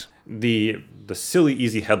things. The silly,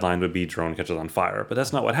 easy headline would be drone catches on fire, but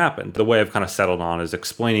that's not what happened. The way I've kind of settled on is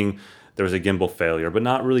explaining there was a gimbal failure, but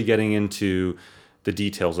not really getting into the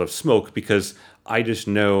details of smoke, because I just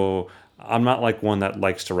know I'm not like one that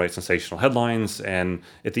likes to write sensational headlines, and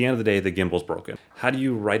at the end of the day, the gimbal's broken. How do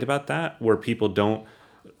you write about that where people don't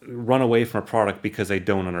run away from a product because they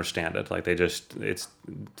don't understand it? Like it's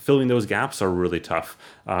filling those gaps are really tough.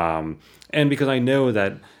 And because I know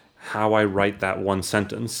that how I write that one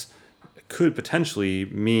sentence could potentially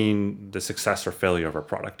mean the success or failure of a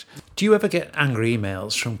product. Do you ever get angry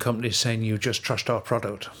emails from companies saying you just trashed our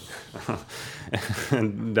product?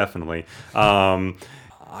 Definitely.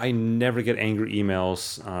 I never get angry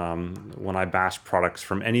emails when I bash products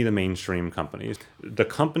from any of the mainstream companies. The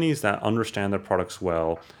companies that understand their products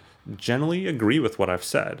well generally agree with what I've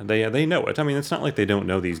said. They know it. I mean, it's not like they don't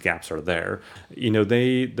know these gaps are there.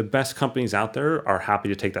 The best companies out there are happy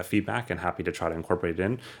to take that feedback and happy to try to incorporate it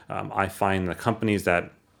in. I find the companies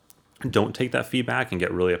that don't take that feedback and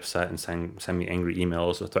get really upset and send me angry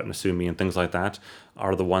emails or threaten to sue me and things like that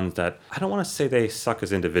are the ones that, I don't want to say they suck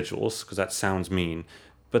as individuals because that sounds mean,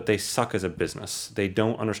 but they suck as a business. They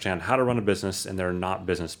don't understand how to run a business, and they're not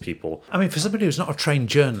business people. I mean, for somebody who's not a trained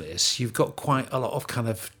journalist, you've got quite a lot of kind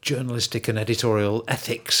of journalistic and editorial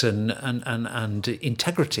ethics and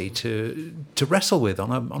integrity to wrestle with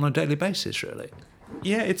on a daily basis, really.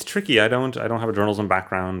 Yeah, it's tricky. I don't have a journalism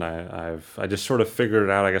background. I just sort of figured it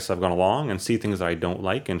out. I guess I've gone along and see things that I don't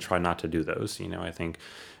like and try not to do those. I think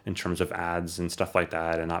in terms of ads and stuff like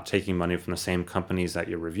that, and not taking money from the same companies that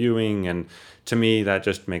you're reviewing. And to me, that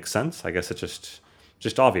just makes sense. I guess it's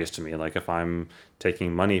just obvious to me. Like if I'm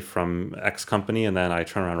taking money from X company and then I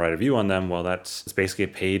turn around and write a review on them, well, it's basically a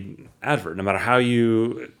paid advert. No matter how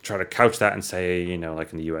you try to couch that and say,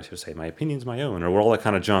 like in the US, you say, my opinion's my own, or all that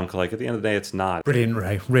kind of junk. Like at the end of the day, it's not. Brilliant,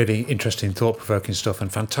 Ray. Really interesting, thought-provoking stuff,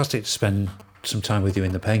 and fantastic to spend some time with you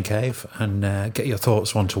in the Pain Cave and get your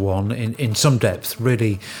thoughts one-to-one in some depth.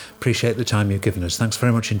 Really appreciate the time you've given us. Thanks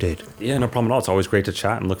very much indeed. Yeah, no problem at all. It's always great to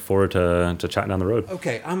chat and look forward to chatting down the road.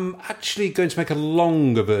 Okay, I'm actually going to make a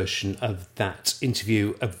longer version of that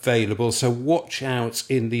interview available, so watch out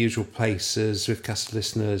in the usual places, Zwiftcast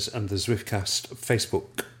listeners and the Zwiftcast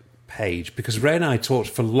Facebook page, because Ray and I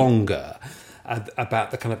talked for longer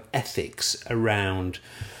about the kind of ethics around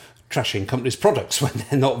trashing companies' products when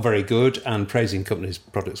they're not very good and praising companies'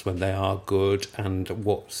 products when they are good, and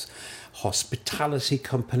what hospitality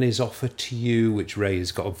companies offer to you, which Ray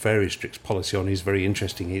has got a very strict policy on. He's very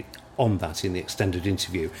interesting on that in the extended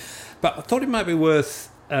interview. But I thought it might be worth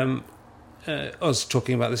us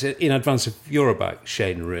talking about this in advance of your bike,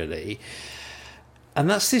 Shane, really. And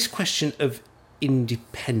that's this question of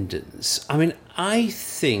independence. I mean, I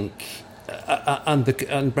think...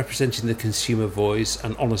 and representing the consumer voice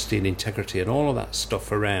and honesty and integrity and all of that stuff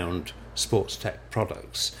around sports tech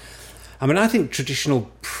products. I mean, I think traditional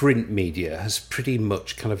print media has pretty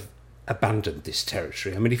much kind of abandoned this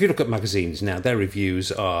territory. I mean, if you look at magazines now, their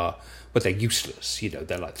reviews are, but they're useless.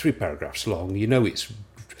 They're like 3 paragraphs long.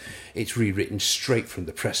 It's rewritten straight from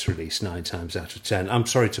the press release 9 times out of 10. I'm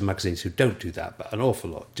sorry to magazines who don't do that, but an awful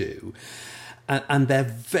lot do. And they're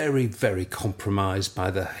very, very compromised by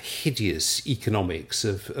the hideous economics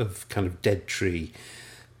of kind of dead tree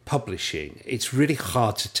publishing. It's really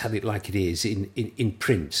hard to tell it like it is in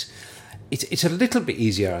print. It's a little bit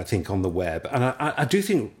easier, I think, on the web. And I do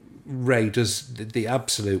think Ray does the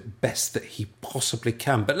absolute best that he possibly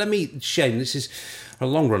can. But Shane, this is a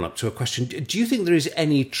long run up to a question. Do you think there is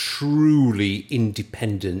any truly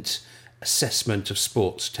independent assessment of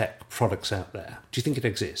sports tech products out there? Do you think it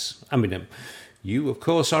exists? I mean, you, of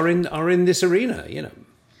course, are in this arena, you know.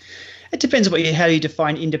 It depends on how you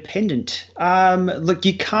define independent. Look,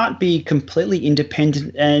 you can't be completely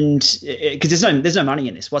independent, and because there's no money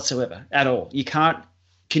in this whatsoever at all. You can't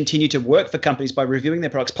continue to work for companies by reviewing their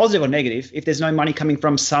products, positive or negative, if there's no money coming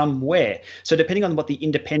from somewhere. So depending on what the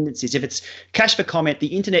independence is, if it's cash for comment, the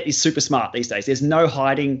internet is super smart these days. There's no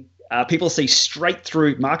hiding. People see straight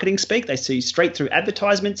through marketing speak. They see straight through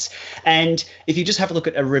advertisements. And if you just have a look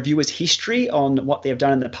at a reviewer's history on what they've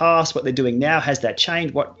done in the past, what they're doing now, has that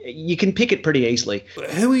changed? You can pick it pretty easily.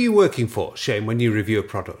 Who are you working for, Shane, when you review a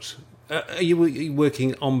product? Are you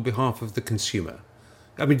working on behalf of the consumer?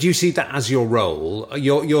 I mean, do you see that as your role?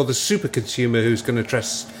 You're the super consumer who's going to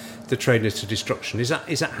dress the trainers to destruction. Is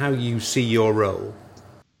that how you see your role?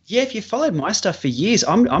 Yeah, if you followed my stuff for years,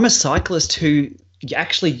 I'm a cyclist who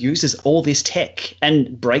actually uses all this tech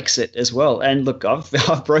and breaks it as well. And look, I've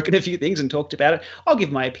broken a few things and talked about it. I'll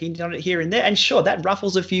give my opinion on it here and there. And sure, that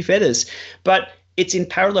ruffles a few feathers, but it's in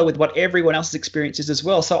parallel with what everyone else's experience is as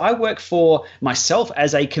well. So I work for myself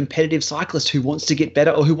as a competitive cyclist who wants to get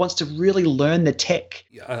better or who wants to really learn the tech.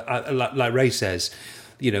 Like Ray says,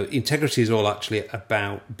 you know, integrity is all actually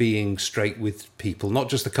about being straight with people, not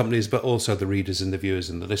just the companies, but also the readers and the viewers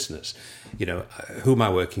and the listeners. You know, who am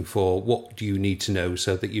I working for? What do you need to know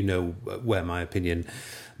so that you know where my opinion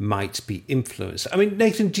might be influenced? I mean,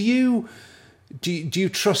 Nathan, do you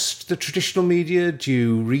trust the traditional media? Do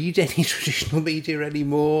you read any traditional media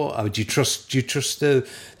anymore? Or do you trust the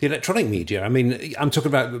electronic media? I mean, I'm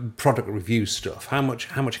talking about product review stuff. How much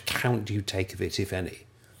account do you take of it, if any?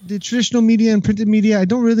 The traditional media and printed media, I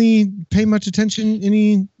don't really pay much attention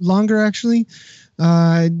any longer, actually.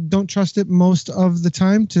 I don't trust it most of the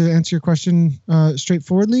time, to answer your question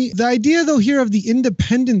straightforwardly. The idea, though, here of the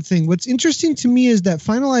independent thing, what's interesting to me is that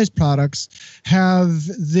finalized products have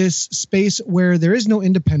this space where there is no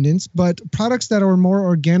independence, but products that are more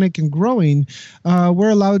organic and growing, we're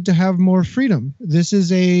allowed to have more freedom. This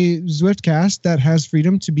is a Zwiftcast that has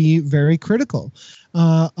freedom to be very critical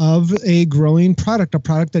of a growing product, a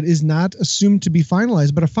product that is not assumed to be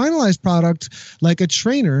finalized. But a finalized product, like a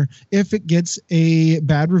trainer, if it gets a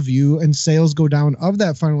bad review and sales go down of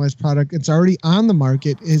that finalized product, it's already on the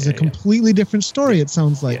market, is a completely different story, it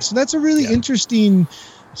sounds like. So that's a really interesting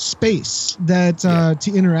space that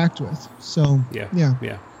to interact with. So, yeah.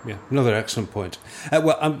 Another excellent point.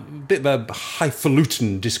 Well, a bit of a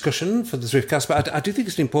highfalutin discussion for the Zwiftcast, but I do think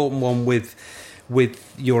it's an important one with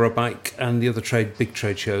Eurobike and the other big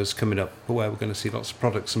trade shows coming up, where we're going to see lots of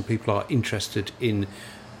products and people are interested in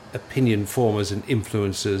opinion formers and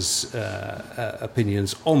influencers'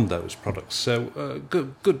 opinions on those products. So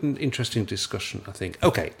good and interesting discussion, I think.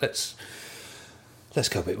 Okay, let's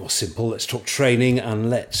go a bit more simple. Let's talk training, and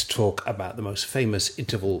let's talk about the most famous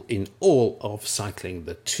interval in all of cycling,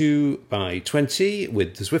 the 2x20,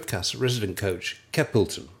 with the Zwiftcast resident coach, Kev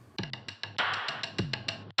Poulton.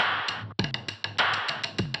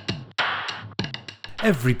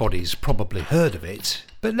 Everybody's probably heard of it,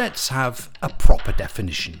 but let's have a proper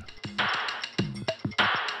definition.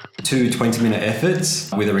 2 20-minute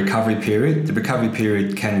efforts with a recovery period. The recovery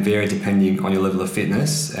period can vary depending on your level of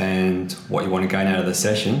fitness and what you want to gain out of the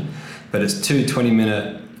session, but it's 2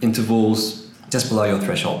 20-minute intervals just below your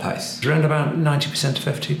threshold pace. Around about 90%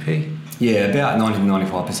 of FTP? Yeah, about 90 to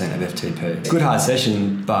 95% of FTP. Good hard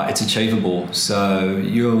session, but it's achievable. So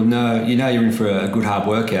you're in for a good hard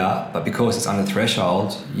workout, but because it's under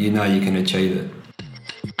threshold, you know you can achieve it.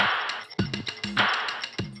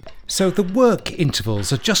 So the work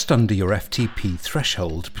intervals are just under your FTP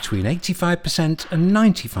threshold, between 85% and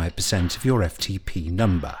 95% of your FTP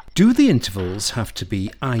number. Do the intervals have to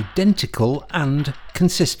be identical and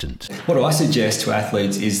consistent? What I suggest to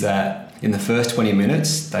athletes is that in the first 20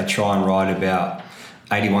 minutes, they try and ride about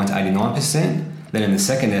 81 to 89%. Then in the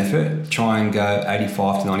second effort, try and go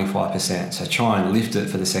 85 to 95%. So try and lift it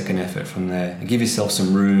for the second effort from there. And give yourself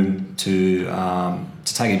some room to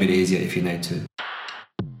take it a bit easier if you need to.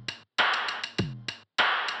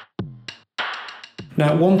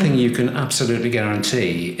 Now, one thing you can absolutely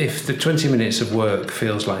guarantee, if the 20 minutes of work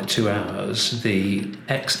feels like 2 hours, the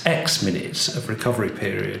XX minutes of recovery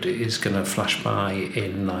period is going to flash by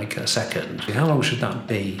in like a second. How long should that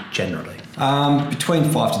be generally? Between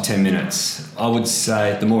 5 to 10 minutes. I would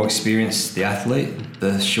say the more experienced the athlete,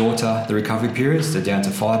 the shorter the recovery periods, they're down to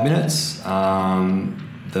 5 minutes.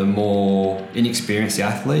 The more inexperienced the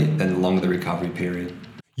athlete, then the longer the recovery period.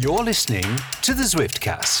 You're listening to the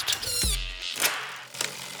Zwiftcast.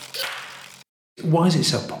 Why is it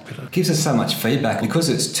so popular? It gives us so much feedback. Because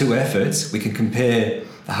it's 2 efforts, we can compare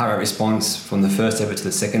the heart rate response from the first effort to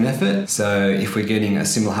the second effort. So if we're getting a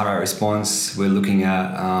similar heart rate response, we're looking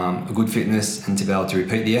at a good fitness and to be able to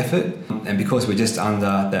repeat the effort. And because we're just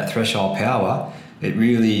under that threshold power, it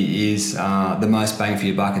really is the most bang for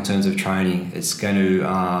your buck in terms of training. It's going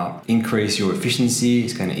to increase your efficiency,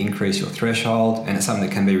 it's going to increase your threshold, and it's something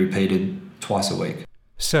that can be repeated twice a week.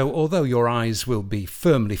 So, although your eyes will be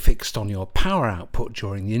firmly fixed on your power output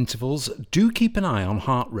during the intervals, do keep an eye on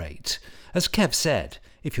heart rate. As Kev said,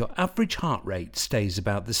 if your average heart rate stays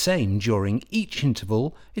about the same during each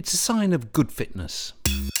interval, it's a sign of good fitness.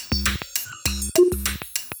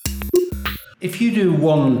 If you do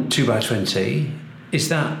one 2x20, is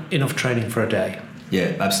that enough training for a day?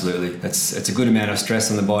 Yeah, absolutely. It's a good amount of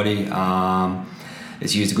stress on the body.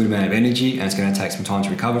 It's used a good amount of energy, and it's going to take some time to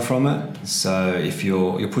recover from it. So if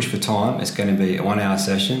you're pushed for time, it's going to be a 1 hour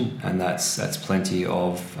session, and that's plenty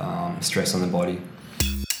of stress on the body.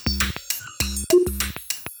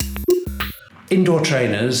 Indoor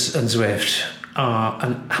trainers and Zwift are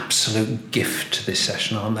an absolute gift to this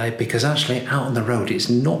session, aren't they? Because actually out on the road, it's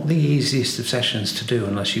not the easiest of sessions to do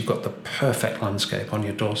unless you've got the perfect landscape on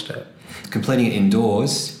your doorstep. Completing it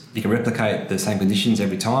indoors, you can replicate the same conditions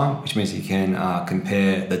every time, which means you can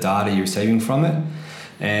compare the data you're receiving from it.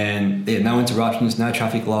 And no interruptions, no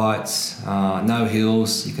traffic lights, no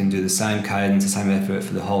hills. You can do the same cadence, the same effort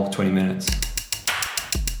for the whole 20 minutes.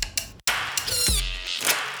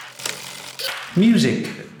 Music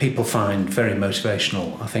people find very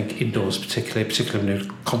motivational. I think indoors particularly when you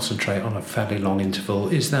concentrate on a fairly long interval.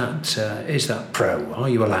 Is that pro? Are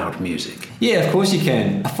you allowed music? Yeah, of course you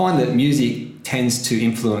can. I find that music tends to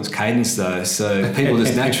influence cadence though, so people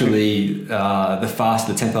just naturally, the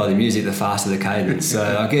faster the tempo of the music, the faster the cadence. So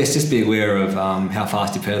I guess just be aware of how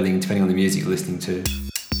fast you're pedaling depending on the music you're listening to.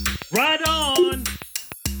 Right on!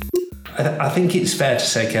 I think it's fair to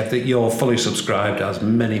say, Kev, that you're fully subscribed, as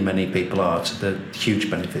many people are, to the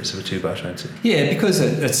huge benefits of a 2x20. Yeah, because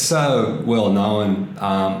it's so well known,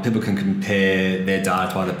 people can compare their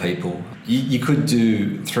data to other people. You could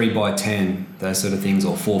do 3x10, those sort of things,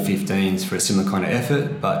 or 4:15s for a similar kind of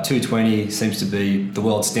effort, but 220 seems to be the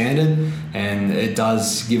world standard, and it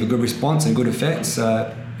does give a good response and good effect,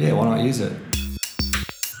 so yeah, why not use it?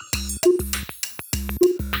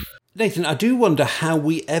 Nathan, I do wonder how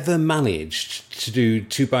we ever managed to do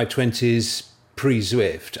 2x20s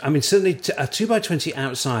pre-Zwift. I mean, certainly a 2x20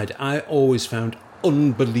 outside, I always found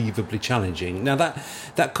unbelievably challenging. Now,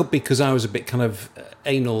 that could be because I was a bit kind of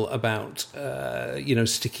anal about,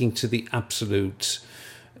 sticking to the absolute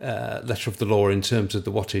letter of the law in terms of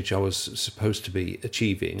the wattage I was supposed to be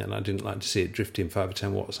achieving, and I didn't like to see it drifting 5 or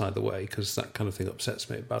 10 watts either way, because that kind of thing upsets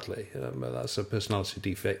me badly. That's a personality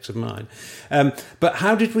defect of mine. But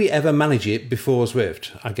how did we ever manage it before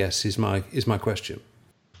Zwift, I guess, is my question.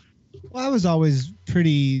 Well, I was always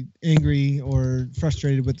pretty angry or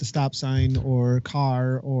frustrated with the stop sign or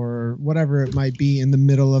car or whatever it might be in the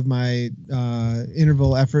middle of my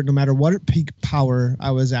interval effort, no matter what peak power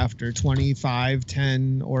I was after, 25,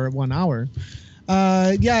 10, or 1 hour.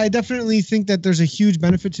 I definitely think that there's a huge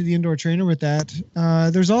benefit to the indoor trainer with that.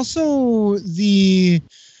 There's also the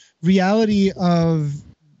reality of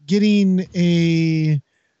getting a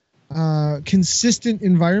consistent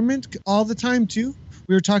environment all the time, too.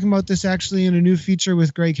 We were talking about this actually in a new feature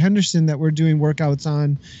with Greg Henderson that we're doing workouts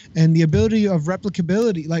on, and the ability of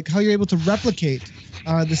replicability, like how you're able to replicate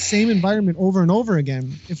the same environment over and over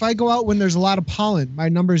again. If I go out when there's a lot of pollen, my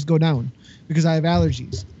numbers go down because I have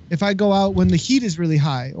allergies. If I go out when the heat is really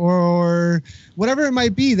high, or whatever it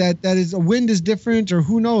might be, that is, a wind is different, or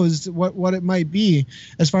who knows what it might be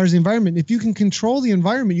as far as the environment. If you can control the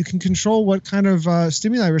environment, you can control what kind of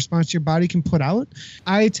stimuli response your body can put out.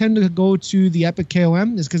 I tend to go to the Epic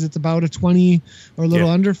KOM is because it's about a 20 or a little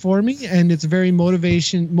under for me, and it's a very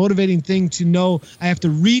motivating thing to know I have to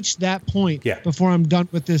reach that point before I'm done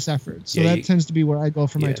with this effort. So that tends to be where I go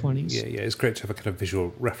for my 20s. Yeah, it's great to have a kind of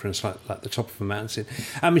visual reference like the top of a mountain.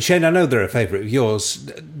 I mean, Shane, I know they're a favourite of yours.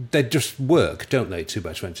 They just work, don't they,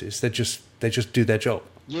 2x20s? They just do their job.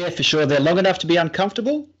 Yeah, for sure. They're long enough to be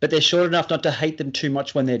uncomfortable, but they're short enough not to hate them too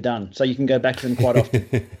much when they're done. So you can go back to them quite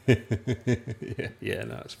often.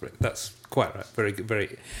 That's quite right. Very good,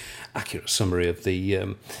 very accurate summary of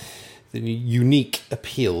the unique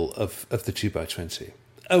appeal of the 2x20.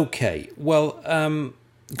 Okay, well,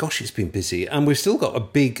 gosh, it's been busy, and we've still got a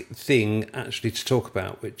big thing actually to talk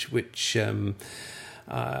about, which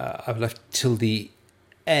I've left till the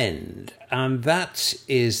end, and that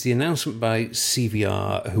is the announcement by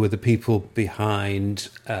CVR, who are the people behind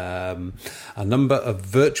a number of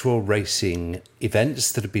virtual racing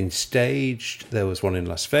events that have been staged. There was one in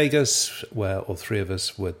Las Vegas where all three of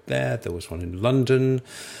us were there. There was one in London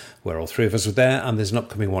where all three of us were there, and there's an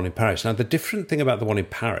upcoming one in Paris. Now, the different thing about the one in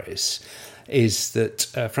Paris is that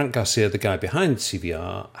Frank Garcia, the guy behind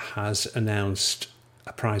CVR, has announced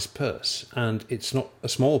a prize purse, and it's not a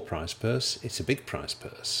small prize purse, it's a big prize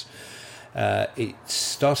purse. It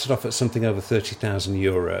started off at something over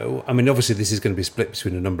 €30,000. I mean, obviously this is going to be split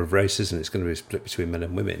between a number of races, and it's going to be split between men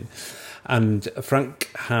and women. And Frank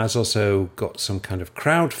has also got some kind of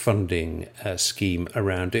crowdfunding scheme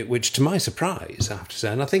around it, which, to my surprise, I have to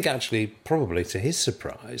say, and I think actually probably to his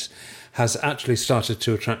surprise, has actually started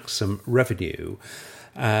to attract some revenue.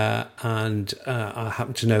 And I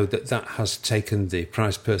happen to know that has taken the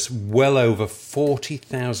prize purse well over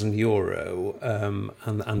 €40,000,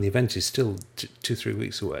 and the event is still 2-3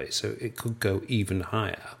 weeks away, so it could go even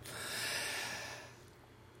higher.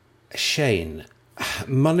 Shane,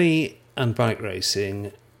 money and bike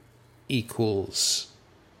racing equals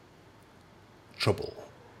trouble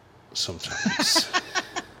sometimes.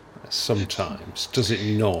 Sometimes, does it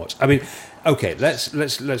not? I mean, okay, let's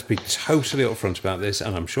be totally upfront about this,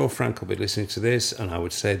 and I'm sure Frank will be listening to this, and I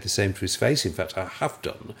would say the same to his face. In fact, I have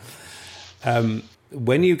done.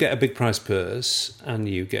 When you get a big prize purse and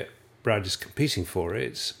you get riders competing for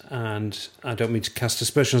it, and I don't mean to cast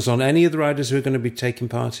aspersions on any of the riders who are going to be taking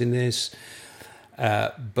part in this,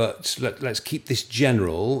 but let's keep this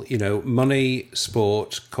general. You know, money,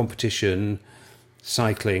 sport, competition,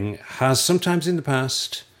 cycling has sometimes in the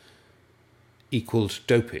past equaled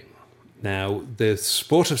doping. Now, the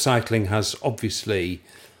sport of cycling has obviously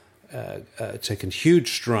taken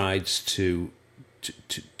huge strides to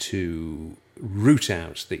root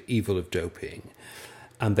out the evil of doping,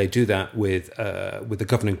 and they do that with the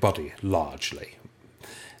governing body largely.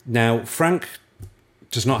 Now, Frank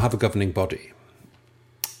does not have a governing body.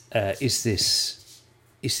 Is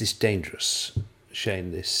this dangerous,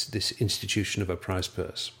 Shane? This institution of a prize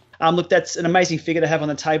purse? Look, that's an amazing figure to have on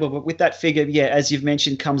the table, but with that figure, yeah, as you've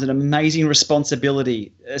mentioned, comes an amazing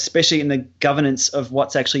responsibility, especially in the governance of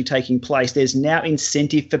what's actually taking place. There's now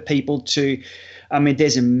incentive for people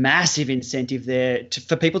there's a massive incentive there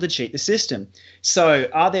for people to cheat the system. So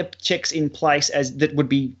are there checks in place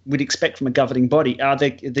we'd expect from a governing body? Are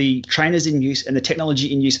the trainers in use and the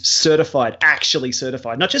technology in use actually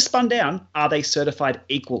certified, not just spun down? Are they certified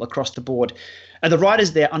equal across the board? Are the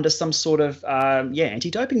riders there under some sort of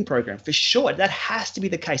anti-doping program? For sure, that has to be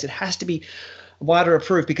the case. It has to be wider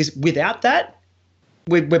approved, because without that,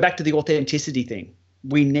 we're back to the authenticity thing.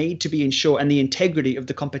 We need to be ensured, and the integrity of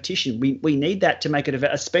the competition. We need that to make it,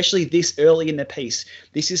 especially this early in the piece.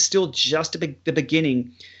 This is still just the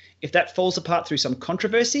beginning. If that falls apart through some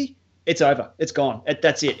controversy, it's over. It's gone.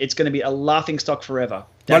 That's it. It's going to be a laughing stock forever.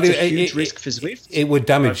 That's a huge risk for Zwift. It would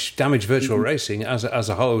damage virtual racing as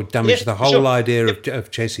a whole. It would damage the whole idea of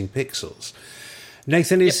chasing pixels.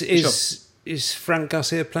 Nathan, is Frank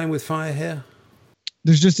Garcia playing with fire here?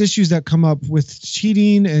 There's just issues that come up with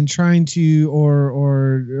cheating and trying to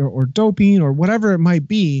or doping or whatever it might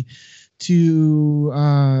be to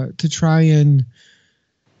try and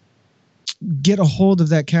get a hold of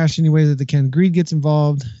that cash any way that they can. Greed gets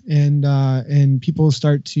involved, and people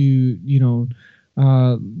start to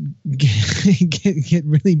get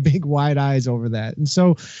really big wide eyes over that. And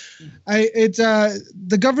so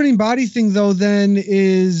the governing body thing though then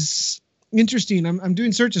is interesting. I'm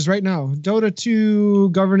doing searches right now. Dota 2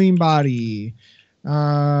 governing body.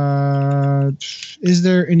 Is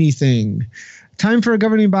there anything? Time for a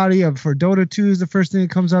governing body for Dota 2 is the first thing that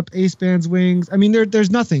comes up. Ace Bands Wings. I mean, there's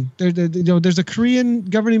nothing. There's a Korean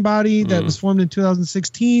governing body that was formed in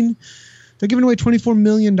 2016. They're giving away $24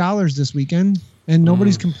 million this weekend, and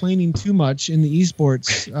nobody's complaining too much in the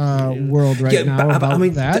esports world now about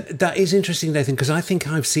that. That is interesting, Nathan, because I think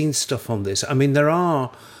I've seen stuff on this. I mean, there are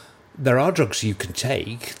drugs you can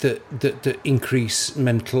take that increase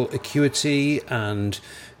mental acuity and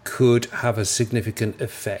could have a significant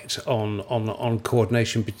effect on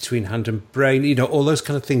coordination between hand and brain. All those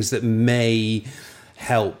kind of things that may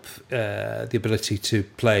help the ability to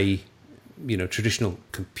play, traditional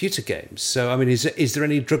computer games. So, I mean, is there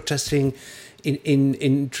any drug testing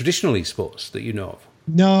in traditional esports that you know of?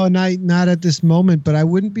 No, not at this moment. But I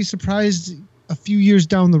wouldn't be surprised a few years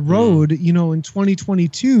down the road. In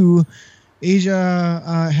 2022. Asia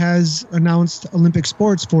has announced Olympic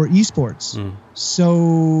sports for esports.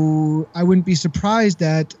 So I wouldn't be surprised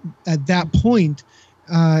that at that point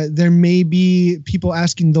there may be people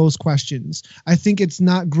asking those questions. I think it's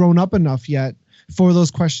not grown up enough yet for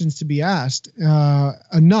those questions to be asked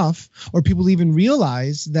enough, or people even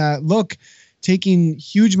realize that, look, taking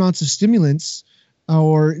huge amounts of stimulants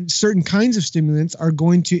or certain kinds of stimulants are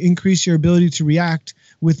going to increase your ability to react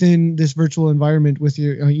within this virtual environment with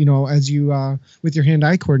your, with your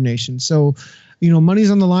hand-eye coordination. So,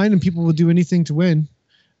 money's on the line and people will do anything to win.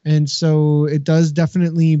 And so it does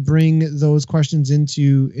definitely bring those questions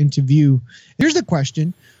into view. Here's the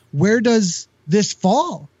question: where does this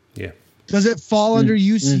fall? Yeah. Does it fall under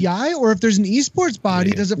UCI, or if there's an esports body,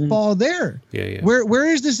 does it fall there? Yeah. Where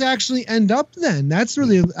does this actually end up then? That's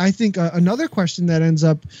really, I think, another question that ends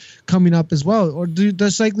up coming up as well. Or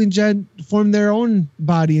does Cycling Gen form their own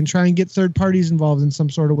body and try and get third parties involved in some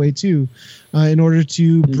sort of way too, in order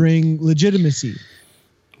to bring legitimacy?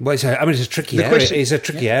 Well, it's a tricky area. It's a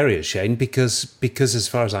tricky area, Shane, because as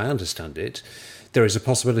far as I understand it, there is a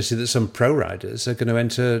possibility that some pro riders are going to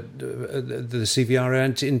enter the CVR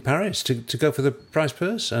event in Paris to go for the prize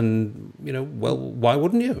purse. And, why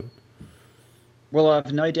wouldn't you? Well,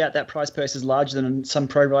 I've no doubt that prize purse is larger than some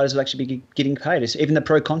pro riders will actually be getting paid, even the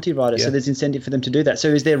pro Conti riders. Yeah. So there's incentive for them to do that. So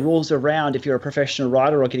is there rules around if you're a professional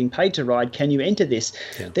rider or getting paid to ride, can you enter this?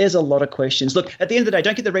 Yeah. There's a lot of questions. Look, at the end of the day,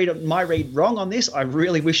 don't get my read wrong on this. I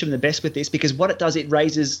really wish them the best with this, because what it does, it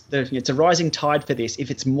raises it's a rising tide for this.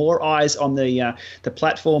 If it's more eyes on the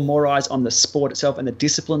platform, more eyes on the sport itself and the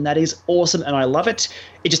discipline, that is awesome, and I love it.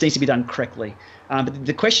 It just needs to be done correctly. But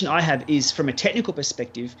the question I have is, from a technical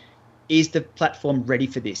perspective, is the platform ready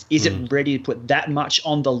for this? Is it ready to put that much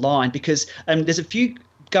on the line? Because there's a few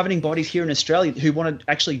governing bodies here in Australia who want to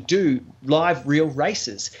actually do live real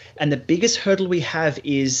races. And the biggest hurdle we have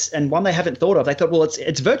is, and one they haven't thought of, they thought, well,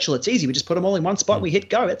 it's virtual, it's easy. We just put them all in one spot and we hit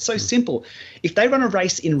go. It's so simple. If they run a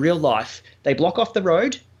race in real life, they block off the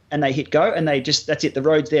road and they hit go and that's it. The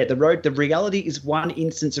road's there. The reality is one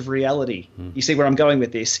instance of reality. You see where I'm going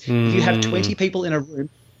with this? If you have 20 people in a room,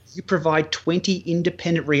 you provide 20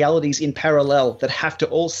 independent realities in parallel that have to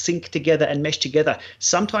all sync together and mesh together.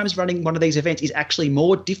 Sometimes running one of these events is actually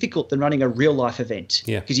more difficult than running a real life event.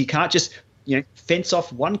 Yeah. Because you can't just fence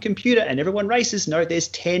off one computer and everyone races. No, there's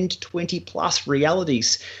 10 to 20 plus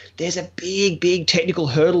realities. There's a big technical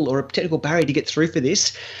hurdle or a technical barrier to get through for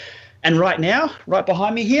this. And right now, right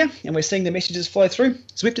behind me here, and we're seeing the messages flow through,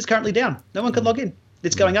 Zwift is currently down. No one can log in.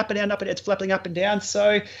 It's going up and down, it's flapping up and down.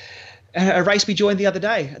 So a race we joined the other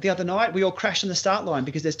night, we all crashed on the start line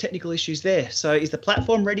because there's technical issues there. So is the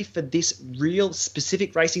platform ready for this real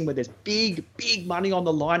specific racing where there's big money on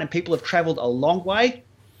the line and people have traveled a long way?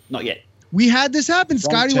 Not yet. We had this happen.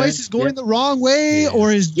 Scotty Weiss is going the wrong way,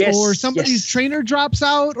 or somebody's trainer drops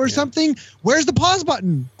out or something. Where's the pause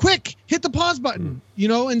button? Quick, hit the pause button.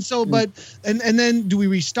 And so, but then do we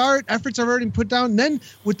restart? Efforts are already put down. And then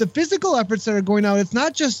with the physical efforts that are going out, it's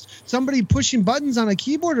not just somebody pushing buttons on a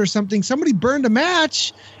keyboard or something. Somebody burned a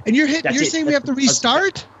match, and you're saying we have to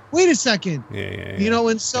restart? Wait a second.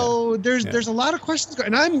 And so there's a lot of questions.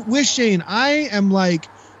 And I'm with Shane. I am like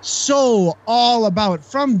so all about,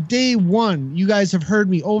 from day one, you guys have heard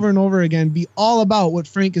me over and over again be all about what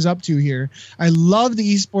Frank is up to here. I love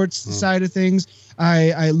the esports side of things.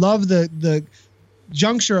 I love the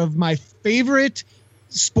juncture of my favorite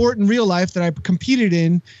sport in real life that I competed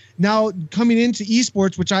in now coming into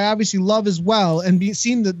esports, which I obviously love as well, and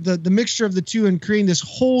seeing the mixture of the two and creating this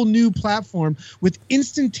whole new platform with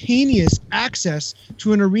instantaneous access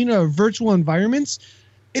to an arena of virtual environments.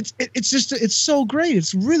 It's so great.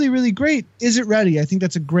 It's really, really great. Is it ready? I think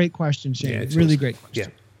that's a great question, Shane. Yeah, really great question.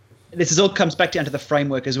 Yeah. This all comes back down to the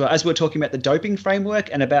framework as well. As we're talking about the doping framework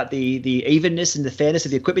and about the evenness and the fairness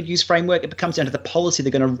of the equipment use framework, it comes down to the policy they're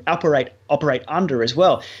going to operate under as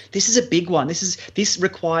well. This is a big one. This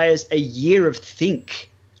requires a year of think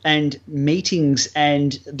and meetings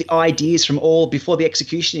and the ideas from all before the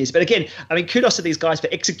execution is. But again, kudos to these guys for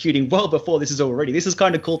executing well before this is all ready. This is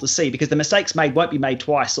kind of cool to see, because the mistakes made won't be made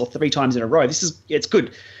twice or 3 times in a row. It's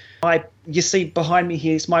good. You see behind me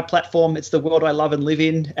here, it's my platform. It's the world I love and live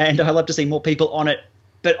in, and I love to see more people on it.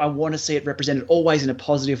 But I want to see it represented always in a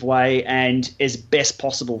positive way and as best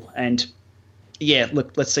possible. And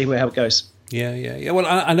look, let's see how it goes. Yeah. Well,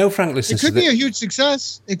 I know Frank listens. It could be a huge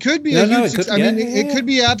success. It could be a huge success. It could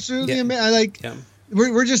be absolutely amazing.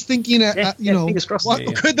 We're just thinking, what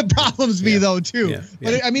could the problems be though too?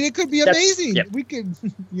 But it could be amazing. We could,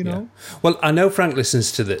 Well, I know Frank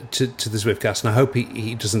listens to the Zwiftcast, and I hope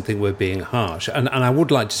he doesn't think we're being harsh. And I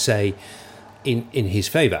would like to say, in his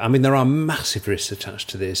favour, there are massive risks attached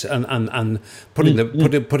to this, and putting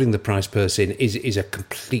the prize purse in is a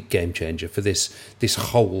complete game changer for this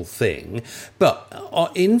whole thing.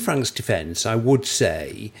 But in Frank's defence, I would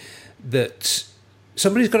say that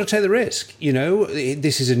somebody's got to take the risk. You know,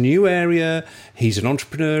 this is a new area. He's an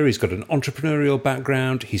entrepreneur. He's got an entrepreneurial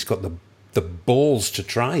background. He's got the balls to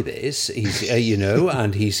try this. He's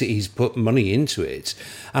and he's put money into it.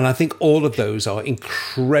 And I think all of those are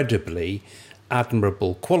incredibly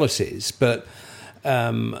admirable qualities. But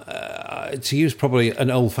to use probably an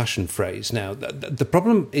old-fashioned phrase now, the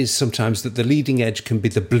problem is sometimes that the leading edge can be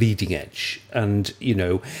the bleeding edge. And,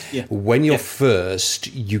 when you're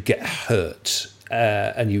first, you get hurt.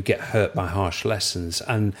 And you get hurt by harsh lessons.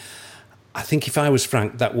 And I think if I was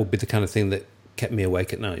Frank, that would be the kind of thing that kept me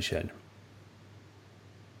awake at night, Shane.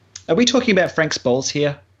 Are we talking about Frank's balls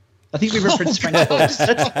here? I think we referenced Frank's balls.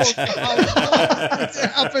 What's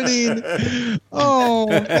happening? Oh,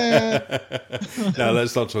 man. No,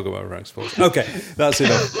 let's not talk about Frank's balls. Okay, that's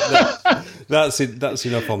enough. That's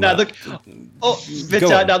enough on that. Look, look, all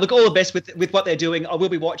the best with what they're doing. I will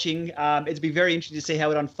be watching. It'll be very interesting to see how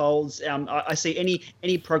it unfolds. I see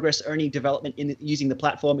any progress or any development in using the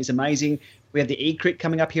platform is amazing. We have the eCrit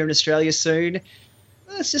coming up here in Australia soon.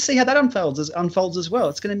 Let's just see how that unfolds as well.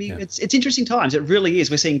 It's going to be it's interesting times. It really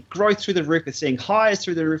is. We're seeing growth through the roof. We're seeing hires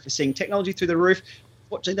through the roof. We're seeing technology through the roof.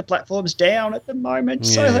 Watching the platforms down at the moment.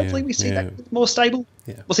 So hopefully we see that more stable.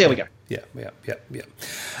 Yeah. We'll see how we go. Yeah.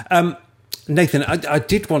 Nathan, I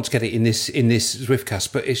did want to get it in this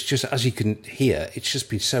Zwiftcast, but it's just, as you can hear, it's just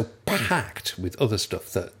been so packed with other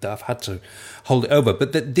stuff that I've had to hold it over.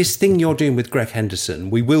 But this thing you're doing with Greg Henderson,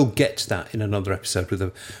 we will get to that in another episode with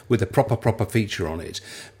a proper feature on it.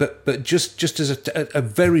 But just as a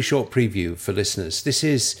very short preview for listeners, this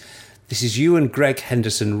is you and Greg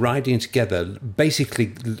Henderson riding together,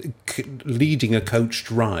 basically leading a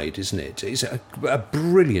coached ride, isn't it? It's a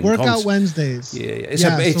brilliant Workout Wednesdays.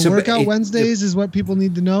 Yeah. Workout Wednesdays is what people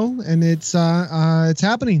need to know, and it's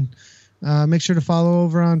happening. Make sure to follow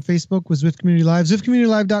over on Facebook with Zwift Community Live,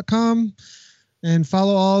 ZwiftCommunityLive.com, and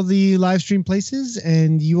follow all the live stream places,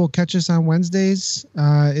 and you will catch us on Wednesdays.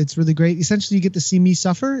 It's really great. Essentially, you get to see me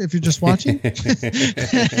suffer if you're just watching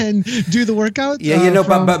and do the workout.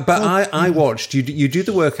 But I watched you do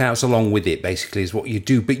the workouts along with it. Basically, is what you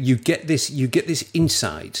do. But you get this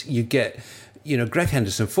insight. You get. Greg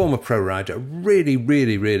Henderson, former pro rider, really,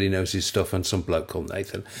 really, really knows his stuff, and some bloke called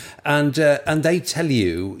Nathan. And they tell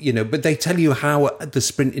you, but they tell you how the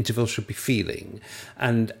sprint interval should be feeling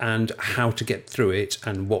and how to get through it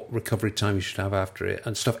and what recovery time you should have after it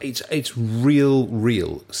and stuff. It's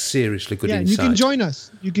real, seriously good insight. And you can join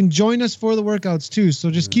us. You can join us for the workouts too.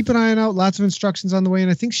 So just keep an eye out. Lots of instructions on the way.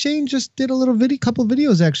 And I think Shane just did a couple of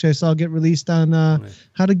videos actually I saw get released on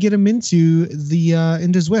how to get him into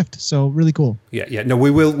Zwift. So really cool. Yeah. No,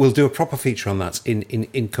 we'll do a proper feature on that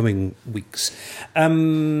in coming weeks.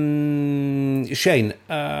 Shane,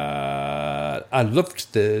 I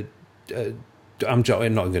loved the. I'm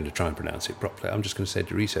not going to try and pronounce it properly. I'm just going to say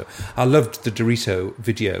Dorito. I loved the Dorito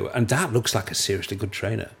video, and that looks like a seriously good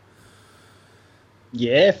trainer.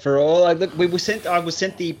 Yeah, for all. I was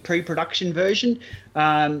sent the pre-production version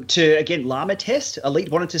to again Llama test. Elite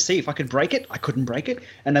wanted to see if I could break it. I couldn't break it,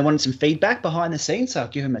 and they wanted some feedback behind the scenes. So I'll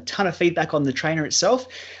give them a ton of feedback on the trainer itself.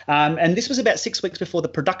 And this was about 6 weeks before the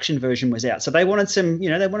production version was out. So they wanted some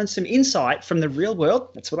insight from the real world.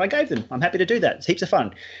 That's what I gave them. I'm happy to do that. It's heaps of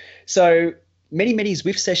fun. So many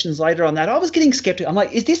Zwift sessions later on that, I was getting skeptical. I'm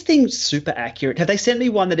like, is this thing super accurate? Have they sent me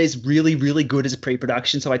one that is really, really good as a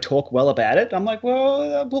pre-production so I talk well about it? I'm like,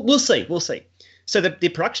 well, we'll see. So the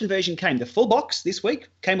production version came. The full box this week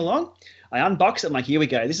came along. I unboxed it. I'm like, here we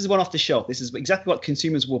go. This is one off the shelf. This is exactly what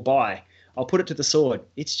consumers will buy. I'll put it to the sword.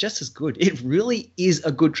 It's just as good. It really is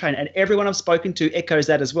a good trainer. And everyone I've spoken to echoes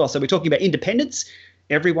that as well. So we're talking about independence.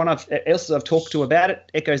 Everyone else I've talked to about it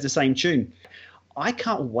echoes the same tune. I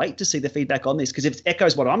can't wait to see the feedback on this because if it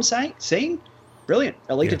echoes what I'm seeing, brilliant.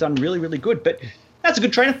 Elite have done really, really good. But that's a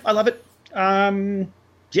good trainer. I love it. I'll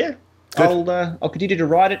continue to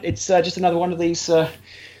ride it. It's just another one of these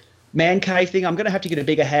man cave thing. I'm going to have to get a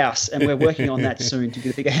bigger house, and we're working on that soon to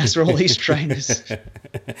get a bigger house for all these trainers.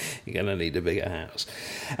 You're going to need a bigger house.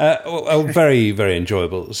 A very, very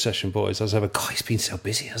enjoyable session, boys. As ever, God, it's been so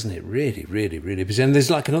busy, hasn't it? Really, really, really busy. And there's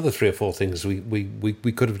like another 3 or 4 things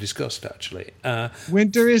we could have discussed actually.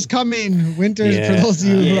 Winter is coming. For those of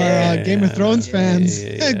you who are Game of Thrones fans.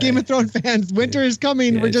 Game of Thrones fans. Winter is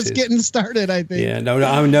coming. We're just getting started, I think. Yeah.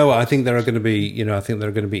 No. I think there are going to be. I think there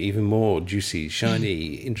are going to be even more juicy,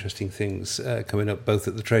 shiny, interesting things coming up, both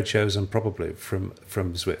at the trade shows and probably from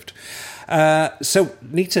Zwift. So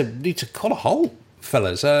need to call a hole,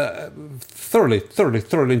 fellas. Thoroughly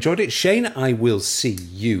enjoyed it. Shane, I will see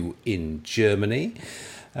you in Germany.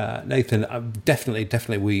 Nathan,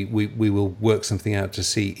 definitely we will work something out to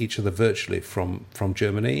see each other virtually from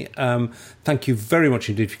Germany. Thank you very much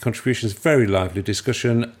indeed for your contributions. Very lively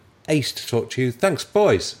discussion. Ace to talk to you. Thanks,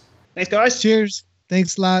 boys. Thanks, guys. Cheers.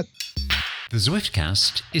 Thanks a lot. The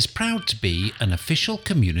Zwiftcast is proud to be an official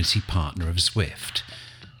community partner of Zwift.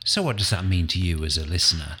 So what does that mean to you as a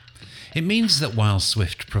listener? It means that while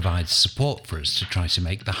Zwift provides support for us to try to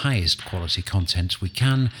make the highest quality content we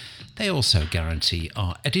can, they also guarantee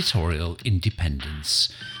our editorial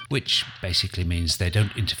independence, which basically means they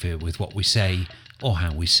don't interfere with what we say or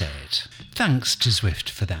how we say it. Thanks to Zwift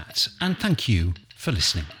for that, and thank you for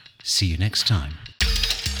listening. See you next time.